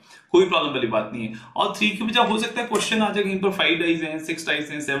सकते हैं, कोई प्रॉब्लम वाली बात नहीं है. और 3 की बजाय हो सकता है क्वेश्चन आ जाए कहीं पर 5 डाइस हैं, 6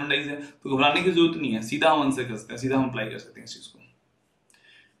 डाइस हैं, 7 डाइस हैं, तो घबराने की जरूरत नहीं है, सीधा हम आंसर कर सकते हैं, सीधा हम अप्लाई कर सकते हैं इस चीज को.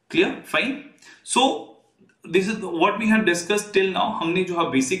 Clear, fine. So this is what we have discussed till now. हमने जो है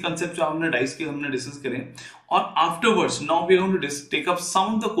बेसिक कंसेप्ट जो हमने डाइस के हमने डिस्कस करे, और afterwards now we are going to take up some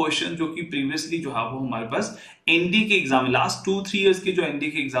of the question जो कि प्रीवियसली जो है वो हमारे पास एनडी के एग्जाम में लास्ट 2-3 इयर्स के जो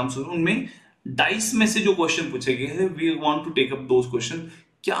एनडी के एग्जाम्स हुए उनमें डाइस में से जो क्वेश्चन पूछे गए हैं, we want to take up those question.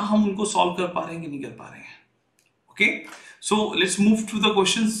 क्या हम उनको सॉल्व कर पा रहे हैं कि नहीं कर पा रहे हैं? Okay, so let's move to the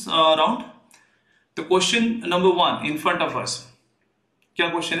questions round. The question number 1 in front of us, क्या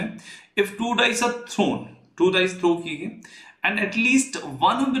क्वेश्चन है? If 2 dice are thrown, 2 dice throw किए गए and at least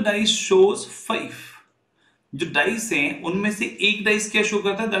one of the dice shows 5, जो डाइस हैं उनमें से एक डाइस क्या शो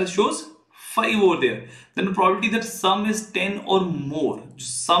करता है? That shows 5 over there, then probability that some is 10 और मोर, जो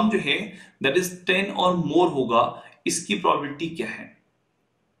सम जो है दैट इज 10 और मोर होगा, इसकी प्रोबेबिलिटी क्या है?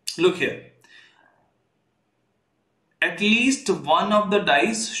 Look here, at least one of the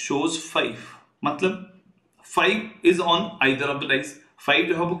dice shows 5, मतलब 5 is on either of the dice, 5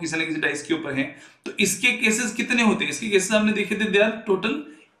 जो है वो किसी न किसी डाइस के ऊपर है। तो इसके केसेस कितने होते हैं? इसके केसेस हमने देखे थे, there are total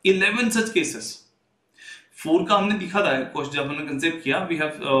 11 such cases. 4 का हमने दिखा था क्वेश्चन जब हमने कंसेप्ट किया, we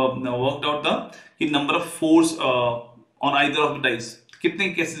have worked out the कि number of 4s on either of the dice, कितने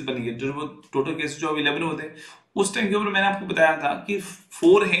केसेस बनेंगे, जो वो टोटल केसेस जो 11 होते हैं। उस टाइम के ऊपर मैंने आपको बताया था कि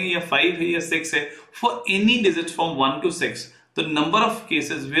 4 है या 5 है या 6 है, for any digit from 1 to 6 the number of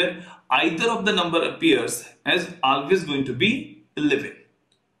cases where either of the number appears as always going to be 11.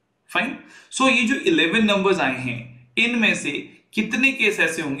 Fine, सो ये जो 11 नंबर्स आए हैं इनमें से कितने केस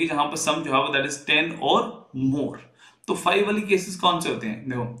ऐसे होंगे जहां पर सम जो है दैट इज 10 और मोर? तो 5 वाले केसेस कौन से होते हैं?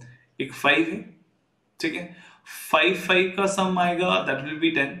 देखो, एक 5 है, ठीक है, 5 का सम आएगा दैट विल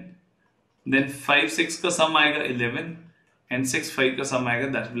बी 10, देन 5 का सम आएगा 11 एंड 6 का सम आएगा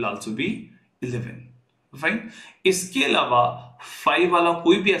that will also be 11। Fine, इसके अलावा 5 वाला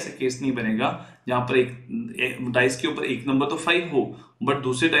कोई भी ऐसा केस नहीं बनेगा जहां पर एक डाइस के ऊपर एक नंबर तो 5 हो, बट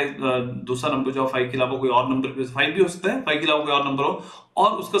दूसरा नंबर जो 5 के अलावा कोई और नंबर 5 भी हो सकता है, 5 के अलावा कोई और नंबर हो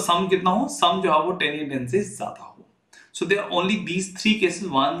और उसका सम कितना हो, सम जो है वो 10 या 10 से ज्यादा हो। So there are only these 3 cases,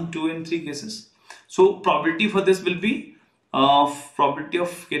 1, 2 and 3 cases. So probability for this will be probability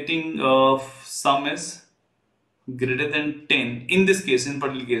of getting sum is greater than 10 in this case, in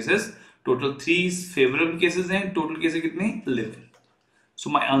particular cases total 3 favorable cases हैं, total cases कितने? 11. so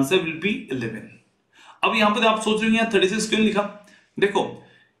my answer will be 11. अब यहां पर आप सोच रहे हैं 36 क्यों लिखा? देखो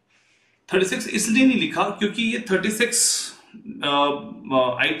 36 इसलिए नहीं लिखा क्योंकि ये 36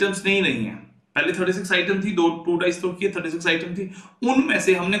 आइटम्स नहीं है। पहले 36 आइटम थी, 2 डाइस तो किए, 36 आइटम थी, उनमें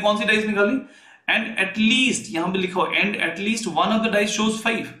से हमने कौन सी डाइस निकाली? एंड एटलीस्ट, यहां पे लिखा हो and at least one of the dice shows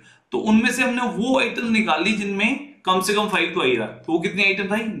 5, तो उनमें से हमने वो आइटम निकाली जिनमें कम से कम 5 तो आ ही रहा। तो वो कितने आइटम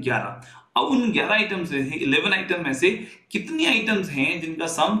था? 11। अब उन 11 आइटम से 11 आइटम में से कितनी आइटम्स हैं जिनका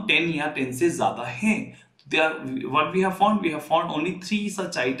सम 10 या 10 से ज्यादा है? What we have found only 3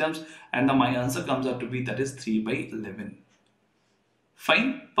 such items and my answer comes out to be that is 3 by 11. Fine,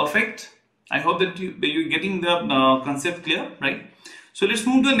 perfect. I hope that you're getting the concept clear, right? So let's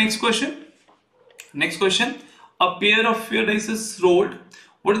move to the next question. Next question, a pair of fair dice is rolled.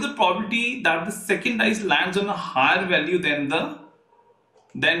 What is the probability that the second dice lands on a higher value than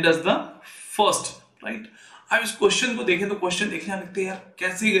does the first, right? अब इस question को देखें तो question देखने लगते हैं यार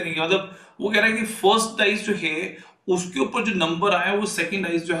कैसे करेंगे, मतलब वो कह रहा है कि फर्स्ट डाइस जो है उसके ऊपर जो नंबर आया वो सेकंड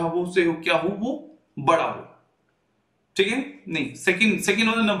डाइस जो है वो उससे क्या हो, वो बड़ा हो, ठीक है? नहीं, सेकंड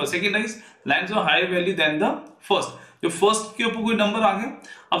वाला number, second dice lands on higher value then the first. जो फर्स्ट के ऊपर कोई नंबर आ गया,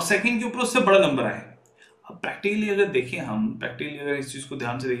 अब सेकंड के ऊपर उससे बड़ा नंबर आया। अब प्रैक्टिकली अगर देखें अगर इस चीज को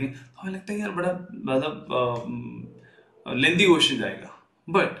ध्यान से देखें तो हमें लगता है यार बड़ा मतलब लेंथी क्वेश्चन जाएगा,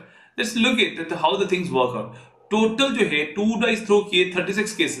 but let's look at how the things work out. Total जो है 2 डाइस थ्रो किए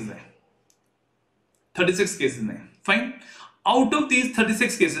 36 केसेस है, 36 केसेस में। Fine, out of these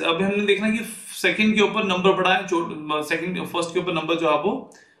 36 cases अब हमने देखना कि सेकंड के ऊपर नंबर बड़ा है, सेकंड फर्स्ट के ऊपर नंबर जो है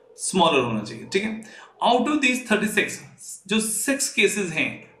वो स्मॉलर होना चाहिए, ठीक है? आउट ऑफ दीज 36 जो 6 केसेस हैं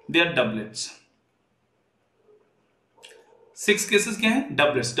दे आर डबलेट्स। 6 केसेस क्या है?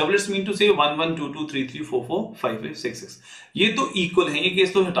 डबलेट्स। डबलेट्स मीन टू से 1 1 2 2 3 3 4 4 5 5 6 6, ये तो इक्वल है, ये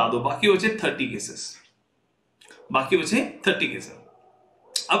केस तो हटा दो, बाकी बचे 30 केसेस, बाकी बचे 30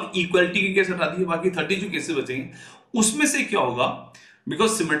 केसेस। अब इक्वलिटी के केस हटा दिए, बाकी 30 जो केसेस बचेंगे उसमें से क्या होगा, बिकॉज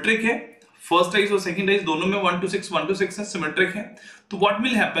सिमेट्रिक है, फर्स्ट डाइस और सेकंड डाइस दोनों में 1 to 6 है, सिमेट्रिक है, तो what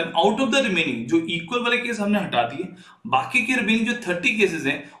will happen out of the remaining, जो इक्वल वाले केस हमने हटा दिए, बाकी के रिमेनिंग जो 30 केसेस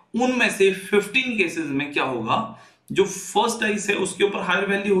हैं उनमें से 15 केसेस में क्या होगा, जो फर्स्ट डाइस है उसके ऊपर हायर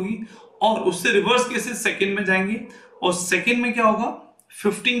वैल्यू होगी और उससे रिवर्स केसेस सेकंड में जाएंगे, और सेकंड में क्या होगा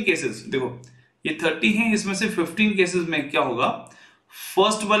 15 केसेस, देखो ये 30 है, इसमें से 15 केसेस में क्या होगा,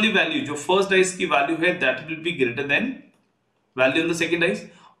 फर्स्ट वाली वैल्यू जो फर्स्ट डाइस की वैल्यू है that will be greater than value on the second dice,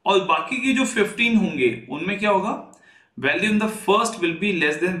 और बाकी के जो 15 होंगे उनमें क्या होगा, value in the first will be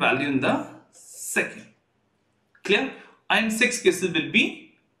less than value in the second, clear, and 6 cases will be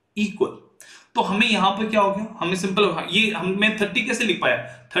equal. तो हमें यहां पर क्या हो गया, हमें सिंपल, ये मैं 30 कैसे लिख पाया,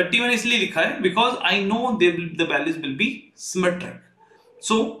 30 मैंने इसलिए लिखा है because I know the values will be symmetric.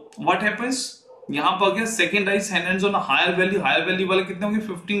 So what happens, यहां पर गया second dice hands on higher value वाले कितने होंगे,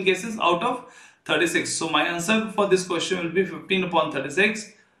 15 cases out of 36। So my answer for this question will be 15 upon 36,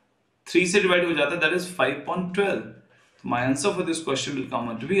 3 से डिवाइड हो जाता है, that is 5.12। My answer for this question will come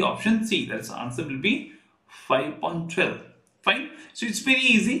out to be option C, that is answer will be 5.12। Fine, so it's very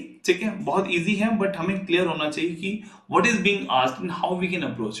easy, ठीक है, बहुत easy है, but हमें clear होना चाहिए कि what is being asked and how we can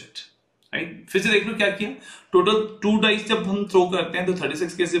approach it, right. फिर से देख लो क्या किया, टोटल 2 डाइस जब हम थ्रो करते हैं तो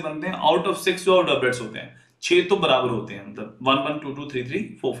 36 कैसे बनते हैं, आउट ऑफ 6 जो डबलेट्स होते हैं, 6 तो बराबर होते हैं, मतलब 1 1 2 2 3 3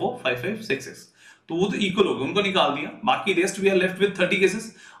 4 4 5 5 6 6, तो वो तो इक्वल हो गए, उनको निकाल दिया, बाकी rest we are left with 30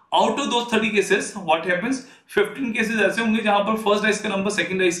 cases. Out of those 30 cases what happens, 15 cases ऐसे होंगे जहां पर फर्स्ट डाइस का नंबर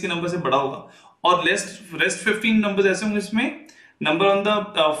सेकंड डाइस के नंबर से बड़ा होगा, और रेस्ट 15 नंबर्स ऐसे होंगे इसमें number on the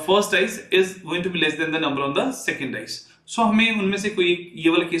first dice is going to be less than the number on the second dice. सो हमें उनमें से कोई ये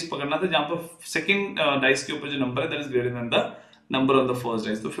वाला केस पकड़ना था जहां पर सेकंड डाइस के ऊपर जो नंबर है that is greater than the number on the first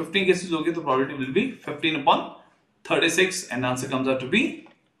dice. तो 15 केसेस हो गए, तो probability will be 15 upon 36 and answer comes out to be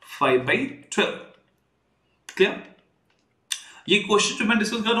 5/12। Clear, ये क्वेश्चन जो मैं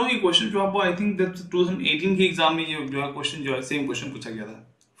डिस्कस कर रहा हूँ, ये क्वेश्चन जो आपको आई थिंक 2018 के एग्जाम में ये जो है क्वेश्चन जो है सेम क्वेश्चन पूछा गया था।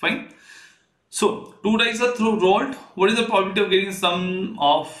 Fine, so 2 dice are rolled, what is the probability of getting sum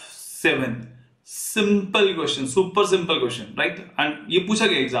of 7? Simple question, super simple question, right? and ये पूछा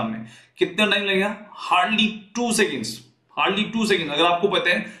गया एग्जाम में, कितना टाइम लगेगा, हार्डली 2 सेकेंड्स, हार्डली 2 सेकेंड। अगर आपको पता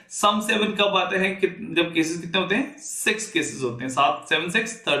है सम 7 कब आता है, जब केसेस कितने होते हैं, 6 केसेस होते हैं, 7 7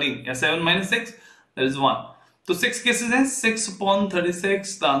 6 13, या 7 - 6 that is 1, तो 6 केसेस हैं, 6 upon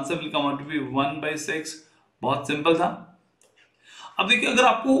 36, the answer will come out to be 1/6। बहुत सिंपल था। अब देखिए, अगर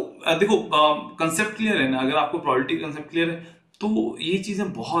आपको देखो कंसेप्ट क्लियर है ना, अगर आपको प्रोबेबिलिटी कंसेप्ट क्लियर है तो ये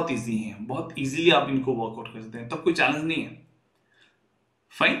चीजें बहुत इजी हैं, बहुत इजीली आप इनको वर्कआउट कर सकते हैं, तब कोई चैलेंज नहीं है।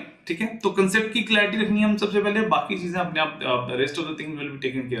 फाइन, ठीक है, तो कंसेप्ट की क्लैरिटी रखनी है हम सबसे पहले, बाकी चीजें अपने आप, rest of the things will be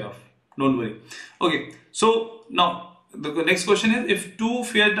taken care of, don't worry. Okay, so now the next question is, if 2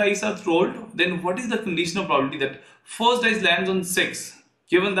 fair dice are rolled, then what is the condition of probability that first dice lands on 6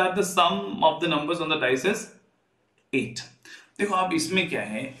 given that the sum of the numbers on the dice is 8? देखो आप इसमें क्या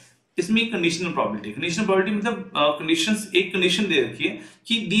है, इसमें conditional probability, conditional probability मतलब conditions, एक condition दे रखी है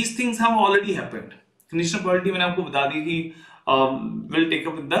कि these things have already happened. Conditional probability मैंने आपको बता दी कि will take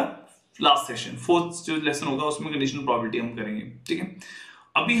up with the last session, 4th जो लेसन होगा उसमें कंडीशनल प्रोबेबिलिटी हम करेंगे, ठीक है।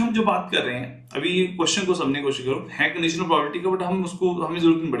 अभी हम जो बात कर रहे हैं, अभी क्वेश्चन को समझने की कोशिश करो, है कंडीशनल प्रोबेबिलिटी का, बट हम उसको, हमें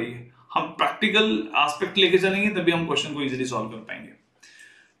जरूरत नहीं पड़ेगी, हम प्रैक्टिकल एस्पेक्ट लेके चलेंगे तभी हम क्वेश्चन को इजीली सॉल्व कर पाएंगे।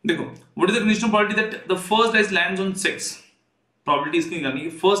 देखो, what is the conditional probability that the first dice lands on 6? Probability इसकी निकालनी है,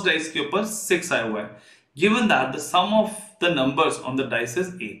 फर्स्ट डाइस के ऊपर 6 आया हुआ है, given that the some of the numbers on the dice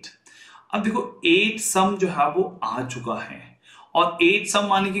is 8। अब देखो 8 सम जो है वो आ चुका है, और 8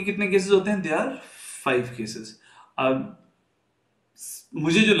 सम आने के कितने केसेस होते हैं, दे आर 5 केसेस। अब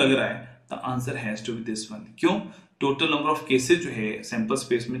मुझे जो लग रहा है the answer has to be this one. क्यों? टोटल नंबर ऑफ केसेस जो है सैंपल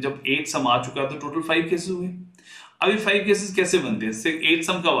स्पेस में, जब 8 सम आ चुका है तो टोटल 5 केसेस हुए। अब ये 5 केसेस कैसे बनते हैं, 8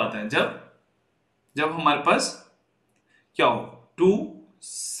 सम कब आता है, जब हमारे पास क्या हो, 2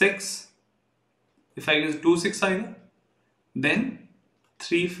 6, if I guess 2 6 आएगा, then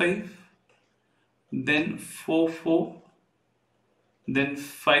 3 5, then 4 4, then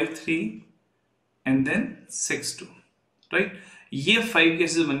 5 3, and then 6 2, right? ये 5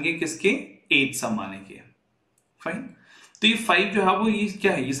 केसेस बन गए किसके, 8 सम आने के। फाइन, तो ये 5 जो है वो ये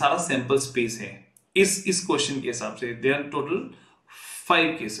क्या है, ये सारा सैंपल स्पेस है इस क्वेश्चन के हिसाब से, they are total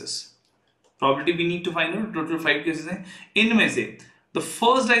 5 cases. Probability we need to find out, total 5 cases हैं, इनमें से the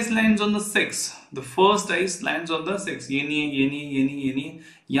first dice lands on the 6, the first dice lands on the 6, ये नहीं है, ये नहीं है, ये नहीं है, ये नहीं है,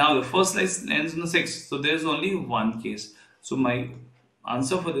 यहाँ the first dice lands on the 6, so there is only one case, so my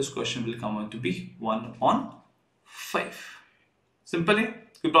answer for this question will come out to be 1 upon 5। Simple है,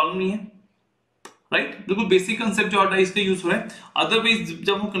 कोई प्रॉब्लम नहीं है, राइट? बिल्कुल बेसिक कंसेप्ट जो डाइस का यूज हो रहा है। अदरवाइज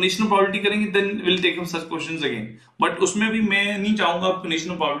जब हम कंडीशनल प्रोबेबिलिटी करेंगे then will take up such questions again, but उसमें भी मैं नहीं चाहूंगा आप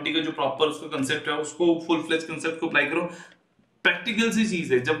कंडीशनल प्रोबेबिलिटी का जो प्रॉपर उसका कंसेप्ट है उसको फुल फ्लेज कंसेप्ट को अप्लाई करो। प्रैक्टिकल सी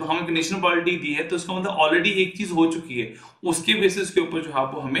चीज है, जब हमें कंडीशनल प्रोबेबिलिटी दी है तो इसका मतलब ऑलरेडी एक चीज हो चुकी है, उसके बेसिस के ऊपर जो है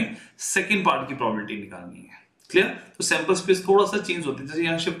वो हमें सेकंड पार्ट की प्रोबेबिलिटी निकालनी है। क्लियर? तो सैंपल स्पेस थोड़ा सा चेंज होती है, जैसे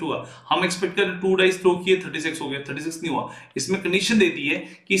यहाँ शिफ्ट हुआ, हम एक्सपेक्ट कर 2 डाइस थ्रो किए 36 हो गया, 36 नहीं हुआ, इसमें कंडीशन देती है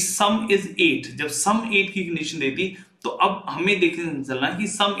कि सम इज 8, जब सम 8 की कंडीशन देती तो अब हमें देखने चलना कि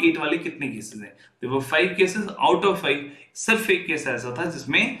सम 8 वाले कितने केसेस हैं। देखो 5 केसेस आउट ऑफ 5 सिर्फ एक केस ऐसा था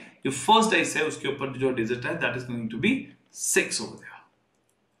जिसमें जो फर्स्ट डाइस है उसके ऊपर जो डिजिट है that is going to be 6 over there.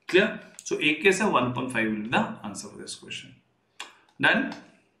 Clear? So एक केस है 1.5 will be the answer for this question. Done?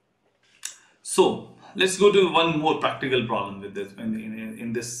 So let's go to one more practical problem with this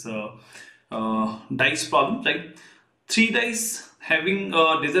in this dice problem. Like 3 dice having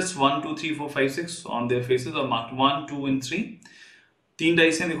digits 1, 2, 3, 4, 5, 6 on their faces are marked 1, 2 and 3. 3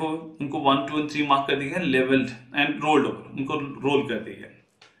 dice हैं, देखो उनको 1, 2 and 3 mark कर दिया है, levelled and rolled over, उनको role कर दिया है.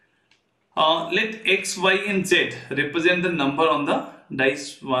 Let x, y and z represent the number on the dice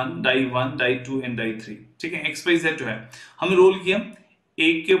 1, die 1, die 2 and die 3. ठीक है, x, y, z जो है हमने रोल किया,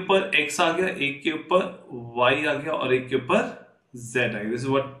 एक के ऊपर x आ गया, एक के ऊपर y आ गया और एक के ऊपर z आ गया. This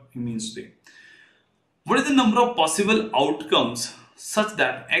is what it means to say. What is the number of possible outcomes such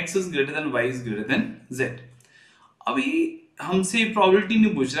that x is greater than y is greater than z? अभी हमसे प्रोबेबिलिटी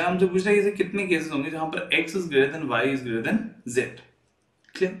नहीं पूछ रहा है, हमसे पूछ रहा है ऐसे कितने केसेस होंगे जहां पर x is greater than y is greater than z.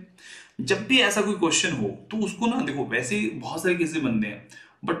 Clear? जब भी ऐसा कोई क्वेश्चन हो तो उसको ना देखो, वैसे बहुत सारे केसेस बनते हैं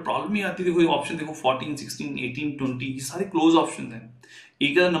बट प्रॉब्लम ये आती है, देखो ऑप्शन देखो 14, 16, 18, 20 ये सारे क्लोज ऑप्शन हैं.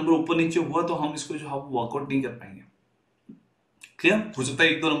 एक अगर नंबर ऊपर नीचे हुआ तो हम इसको जो है वर्कआउट नहीं कर पाएंगे. क्लियर? हो सकता है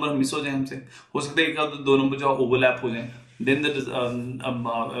एक दो नंबर मिस हो जाए हमसे, हो सकता है एक दो नंबर जो ओवरलैप हो जाए, then that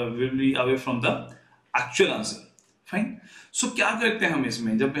will be away from the actual answer. Fine. सो क्या करते हैं हम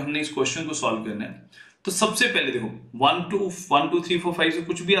इसमें, जब हमने इस क्वेश्चन को सॉल्व करना है तो सबसे पहले देखो 1, 2, 3, 4, 5 से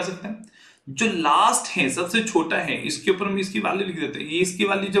कुछ भी आ सकता है. जो लास्ट है सबसे छोटा है इसके ऊपर हम इसकी वैल्यू लिख देते हैं. ये इसकी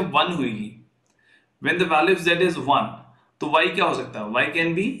वैल्यू जब 1 होगी, when the value of z is 1, तो y क्या हो सकता है, y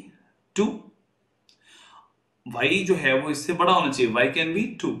कैन बी 2. y जो है वो इससे बड़ा होना चाहिए, y कैन बी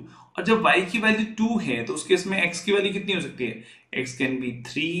 2. और जब y की वैल्यू 2 है तो उस केस में x की वैल्यू कितनी हो सकती है, x can be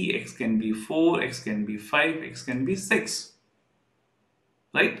 3, x can be 4, x can be 5, x can be 6.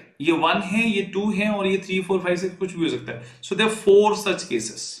 Right? ये 1 है, ये 2 है और ये 3, 4, 5, 6 कुछ भी हो सकता है. So there 4 such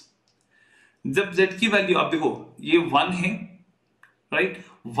cases. जब z की वैल्यू, आप देखो ये 1 है, राइट?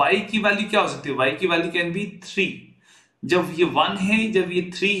 y की वैल्यू क्या हो सकती है, y की वैल्यू कैन बी 3. जब ये 1 है, जब ये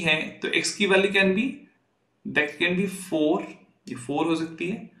 3 है तो x की value can be, that can be 4, ये 4 हो सकती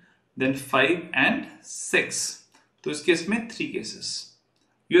है, देन 5 एंड 6. तो इस केस में 3 cases.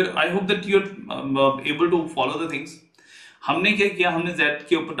 I hope that you are able to follow the things. हमने क्या किया, हमने z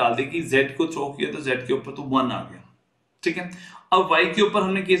के ऊपर डाल दिया कि z को थ्रो किया तो z के ऊपर तो 1 आ गया. ठीक है, अब y के ऊपर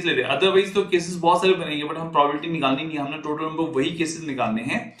हमने केस ले लिया. अदरवाइज तो केसेस बहुत सारे बनेंगे बट हम प्रोबेबिलिटी निकालनी नहीं है, हमने टोटल नंबर वही केसेस निकालने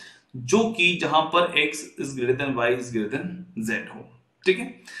हैं जो कि जहां पर x is greater than y is greater than z हो. ठीक है,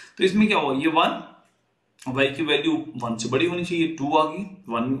 तो इसमें क्या हुआ, ये 1, y की वैल्यू 1 से बड़ी होनी चाहिए, 2 आ गई,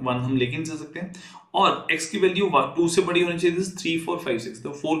 1 हम लेके नहीं चल सकते हैं, और x की वैल्यू 2 से बड़ी होनी चाहिए, 3, 4, 5, 6.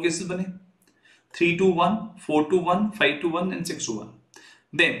 तो 4 केसेस बने, 3 to 1, 4 to 1, 5 to 1 and 6 to 1.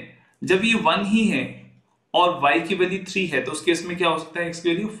 Then जब ये 1 ही है और y की वैल्यू 3 है तो उस केस में क्या हो सकता है, x की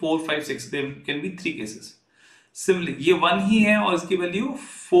value 4, 5, 6. There can be 3 cases. Similarly ये 1 ही है और इसकी वैल्यू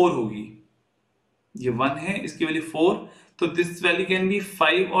 4 होगी, ये 1 है, इसकी वैल्यू 4, तो दिस वैल्यू कैन बी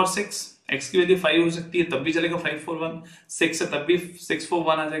 5 और 6. x की वैल्यू 5 हो सकती है तब भी चलेगा, 5, 4, 1. 6 है तब भी 6, 4,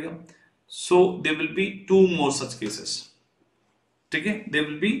 1 आ जाएगा. So there will be 2 more such cases. ठीक है, there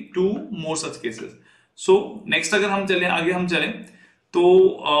will be 2 more such cases. So next अगर हम चले आगे, हम चले तो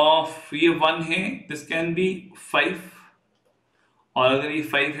ये 1 है, दिस कैन बी 5, और अगर ये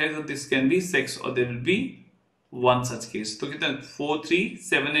 5 है तो दिस कैन बी 6, और there will be 1 such case. तो कितना, 4, 3,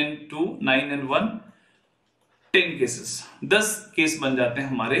 7 and 2, 9 and 1, 10 केसेस. 10 केस बन जाते हैं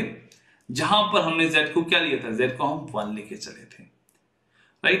हमारे जहां पर हमने z को क्या लिया था, z को हम 1 लेके चले थे.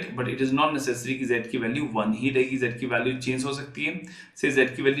 Right, but it is not necessary कि z की वैल्यू 1 ही रहेगी, z की वैल्यू चेंज हो सकती है. से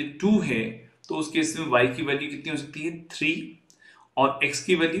z की वैल्यू 2 है तो उस केस में y की वैल्यू कितनी हो सकती है, 3, और x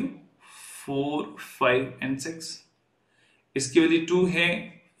की वैल्यू 4, 5 and 6. इसकी वैल्यू 2 है,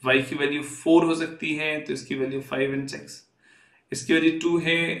 y की वैल्यू 4 हो सकती है तो इसकी वैल्यू 5 and 6. इसकी वैल्यू 2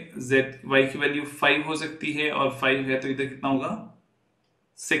 है, y की वैल्यू 5 हो सकती है और 5 है तो इधर कितना होगा,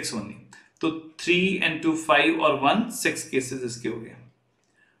 6 ओनली. तो 3 and 2, 5 और 1, 6 केसेस इसके हो गए.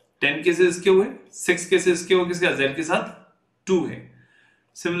 10 केसेस इसके हुए, 6 केसेस इसके हो, किसका, z के साथ 2 है.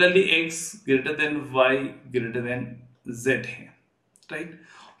 Similarly x greater than y greater than z है. राइट,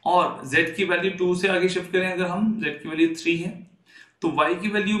 और z की वैल्यू 2 से आगे शिफ्ट करें, अगर हम z की वैल्यू 3 है तो y की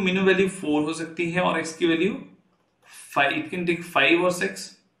वैल्यू मिनिमम वैल्यू 4 हो सकती है और x की वैल्यू 5. इट कैन टेक 5 और 6.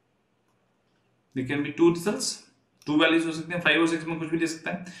 They can be 2 results, 2 values हो सकते हैं, 5 और 6 में कुछ भी ले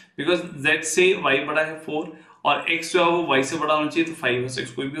सकता है, बिकॉज z से y बड़ा है 4 और x जो है वो y से बड़ा होना चाहिए, तो 5 और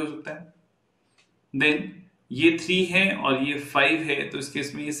 6 कोई भी हो सकता है. देन ये 3 है और ये 5 है तो इस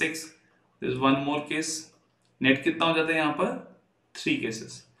केस में ये 6. There is one more case, net कितना हो जाता है यहाँ पर 3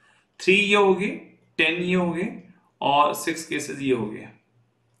 केसेस, 3 ये हो गए, 10 ये हो गए और 6 केसेस ये हो गए,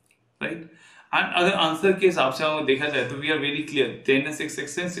 राइट। एंड अगर आंसर के हिसाब से अगर देखा जाए तो we are very clear, 10 and 6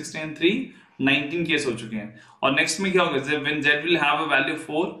 16, 16 and 3 19 case हो चुके हैं। और नेक्स्ट में क्या होगा, when z will have a value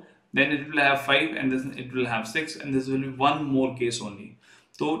 4 then it will have 5 and then it will have 6 and this will be one more case only।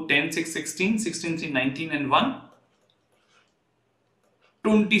 तो 10 6 16, 16 3 19 and 1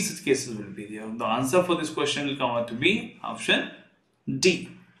 26 cases will be there। The answer for this question will come out to be option D।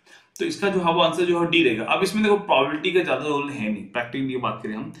 तो इसका जो है वो answer जो है D रहेगा। अब इसमें देखो प्रोबेबिलिटी का ज्यादा रोल है नहीं, प्रैक्टिकली बात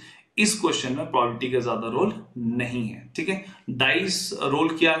करें हम, इस क्वेश्चन में प्रोबेबिलिटी का ज्यादा रोल नहीं है, ठीक है। डाइस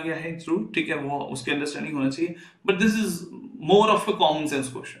रोल किया गया है जरूर, ठीक है, वो उसके अंडरस्टैंडिंग होना चाहिए, but this is more of A common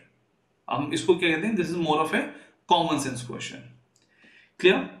sense question. हम इसको क्या कहते हैं, this is more of A common sense question.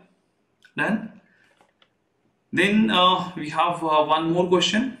 Clear, done. Then we have one more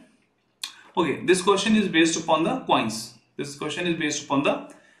question. Okay, this question is based upon the coins. This question is based upon the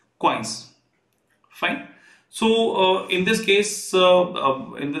coins. Fine. So in this case,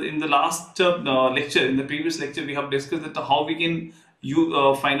 in the last lecture, in the previous lecture, we have discussed that how we can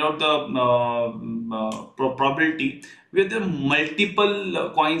find out the probability where the multiple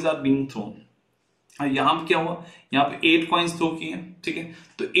coins are being thrown. यहाँ पे क्या हुआ, यहाँ पे 8 coins throw किए, ठीक है।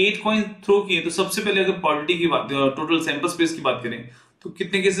 तो 8 कॉइन्स थ्रो किए, तो सबसे पहले अगर प्रोबेबिलिटी की बात, टोटल सैंपल स्पेस की बात करें तो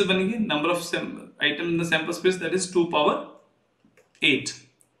कितने केसेस बनेंगे, number of item in the sample space that is 2 power 8,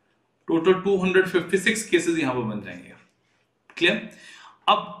 total 256 cases यहाँ पर बन जाएंगे। क्लियर।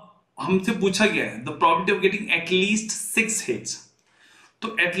 अब हमसे पूछा गया है the probability of getting at least 6 hits,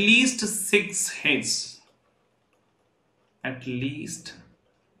 तो at least 6 hits, at least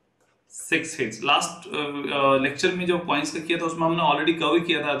 6 hits. Last lecture में जो पॉइंट्स का किया था उसमें हमने ऑलरेडी कवर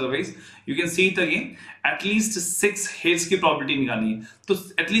किया था, otherwise you can see it again. At least 6 hits की प्रोबेबिलिटी निकालनी है, तो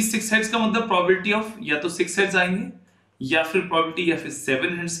एटलीस्ट 6 हिट्स का मतलब प्रोबेबिलिटी ऑफ या तो 6 हिट्स आएंगे या फिर प्रोबेबिलिटी या फिर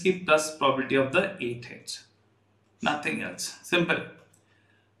 7 हिट्स की plus probability of the 8 hits, nothing else, simple.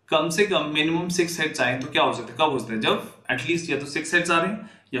 कम से कम मिनिमम 6 हिट्स आए तो क्या हो सकता है, कब हो सकता है, जब एटलीस्ट या तो 6 हिट्स आ रहे हैं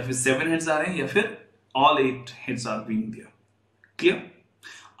या फिर 7 हिट्स आ रहे हैं या फिर all 8 hits are being there. Clear.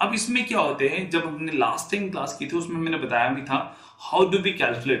 अब इसमें क्या होते हैं, जब हमने लास्ट टाइम क्लास की थी उसमें मैंने बताया भी था how do B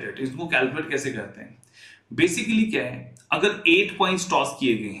calculate it, इसको कैलकुलेट कैसे करते हैं। बेसिकली क्या है, अगर 8 कॉइन्स टॉस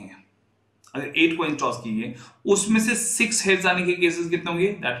किए गए हैं, अगर 8 कॉइन्स टॉस किए गए, उसमें से 6 हेड्स आने के केसेस कितने होंगे,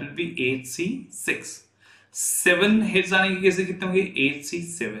 that will be 8C6। 7 heads आने के केसेस कितने होंगे,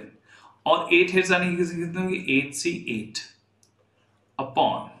 8C7, और 8 हेड्स आने के केसेस कितने होंगे, 8C8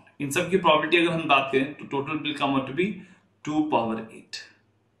 अपॉन, इन सब की प्रोबेबिलिटी अगर हम बात करें तो total will come out to be 2 power 8,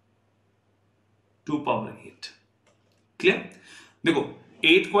 2 power 8। Clear. देखो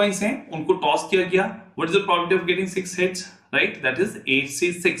 8 कॉइन्स हैं, उनको टॉस किया गया, what is the probability of getting 6 hits, right, that is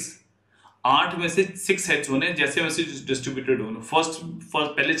 8C6। 8 में से 6 हिट्स होने, जैसे वैसे डिस्ट्रीब्यूटेड होने, फर्स्ट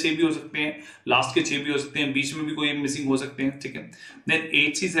पहले 6 भी हो सकते हैं, लास्ट के 6 भी हो सकते हैं, बीच में भी कोई मिसिंग हो सकते हैं, ठीक है। देन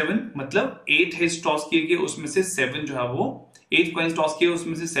 8C7 मतलब 8 हिट्स टॉस किए गए, उसमें से 7 जो है वो 8 कॉइन्स टॉस किए,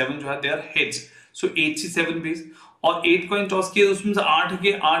 उसमें से 7 जो है they our heads, so 8C7 base, और 8 कॉइन टॉस किए उसमें से 8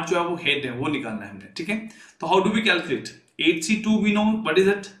 के 8 जो है वो हेड है, वो निकालना है हमने, ठीक है। तो how do we calculate, 8C2 we know what is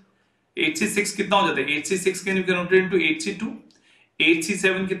it, 8C6 कितना हो जाता है, 8C6 can be converted into 8C2,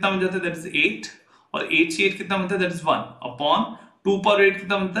 8C7 कितना बन जाता है, दैट इज 8, और 8C8 कितना बनता है, दैट इज 1 अपॉन 2 power 8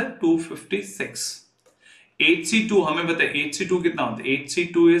 कितना बनता है, 256। 8C2 हमें पता है 8C2 कितना होता है,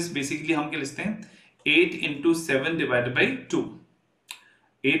 8C2 इज बेसिकली हम क्या लिखते हैं 8 into 7 डिवाइडेड बाई 2,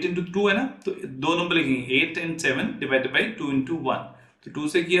 8 into 2 है ना, तो दो नंबर लिखेंगे, 8 and 7 divided by 2 into 1, तो 2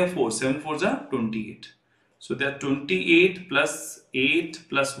 से किया 4, 7 4 जा 28, so that 28 plus 8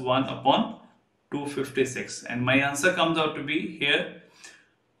 plus 1 upon 256 and my answer comes out to be here,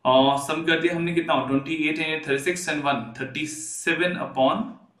 सम कर दिया हमने कितना, 28 and 36 and 1 37 upon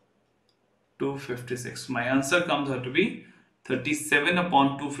 256, my answer comes out to be 37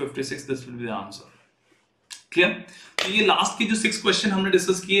 upon 256, this will be the answer। Clear. तो ये लास्ट के जो 6 क्वेश्चन हमने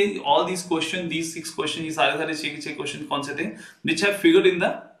discuss किए, ऑल दीज 6 क्वेश्चन, ये सारे 6 क्वेश्चन कौन से थे, which have figured in the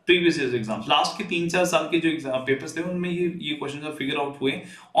previous years exams. Last के 3-4 साल के जो एग्जाम पेपर्स थे उनमें ये क्वेश्चन फिगर आउट हुए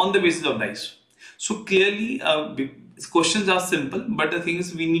on the basis of dice. So clearly questions are simple, but the thing is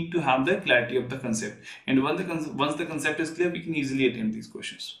we need to have the clarity of the concept, and once the concept is clear we can easily attempt these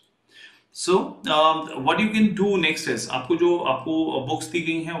questions। So what you can do next is, आपको books दी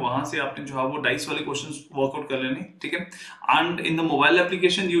गई हैं वहां से आपने जो है वो dice वाले क्वेश्चंस वर्कआउट कर लेने, ठीक है। And in the mobile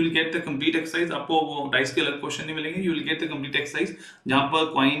application you will get the complete exercise, आपको वो डाइस के अलग क्वेश्चन नहीं मिलेंगे, you will get the complete exercise जहां पर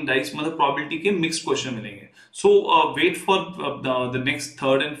कॉइन डाइस मतलब प्रोबेबिलिटी के मिक्स्ड क्वेश्चन मिलेंगे। So wait for the next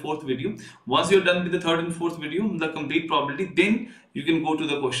 3rd and 4th video. Once you're done with the 3rd and 4th video, the complete probability, then you can go to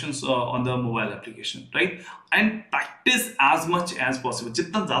the questions on the mobile application, right? And practice as much as possible.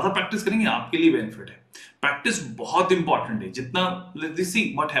 जितना ज़्यादा practice करेंगे आपके लिए benefit है. Practice बहुत important है. जितना let's see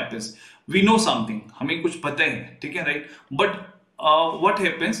what happens. We know something. हमें कुछ पता है, ठीक है, right? But what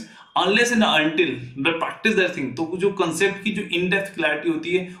happens unless and until the practice that thing, तो जो concept की जो in-depth clarity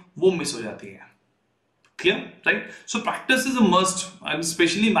होती है वो miss हो जाती है. Clear, right? So practice is a must, and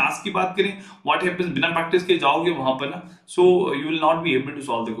especially maths की बात करें, what happens बिना practice के जाओगे वहां पर ना, so you will not be able to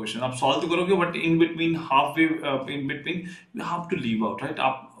solve the question. आप solve तो करोगे, but in between halfway in between you have to leave out, right?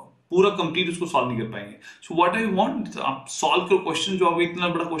 आप पूरा कंप्लीट उसको सॉल्व नहीं कर पाएंगे. सो व्हाट आई वांट, आप सॉल्व करो क्वेश्चन. जो अभी इतना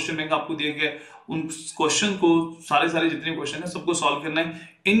बड़ा क्वेश्चन बैंक आपको दिया गया है, उन क्वेश्चन को सारे जितने क्वेश्चन है सबको सॉल्व करना है.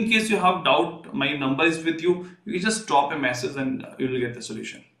 In case you have doubt, my number is with you, you just drop a message and you will get the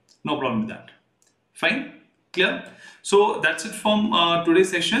solution. No problem with that. Fine, clear? So that's it from today's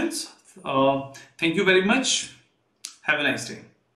sessions. Thank you very much. Have a nice day.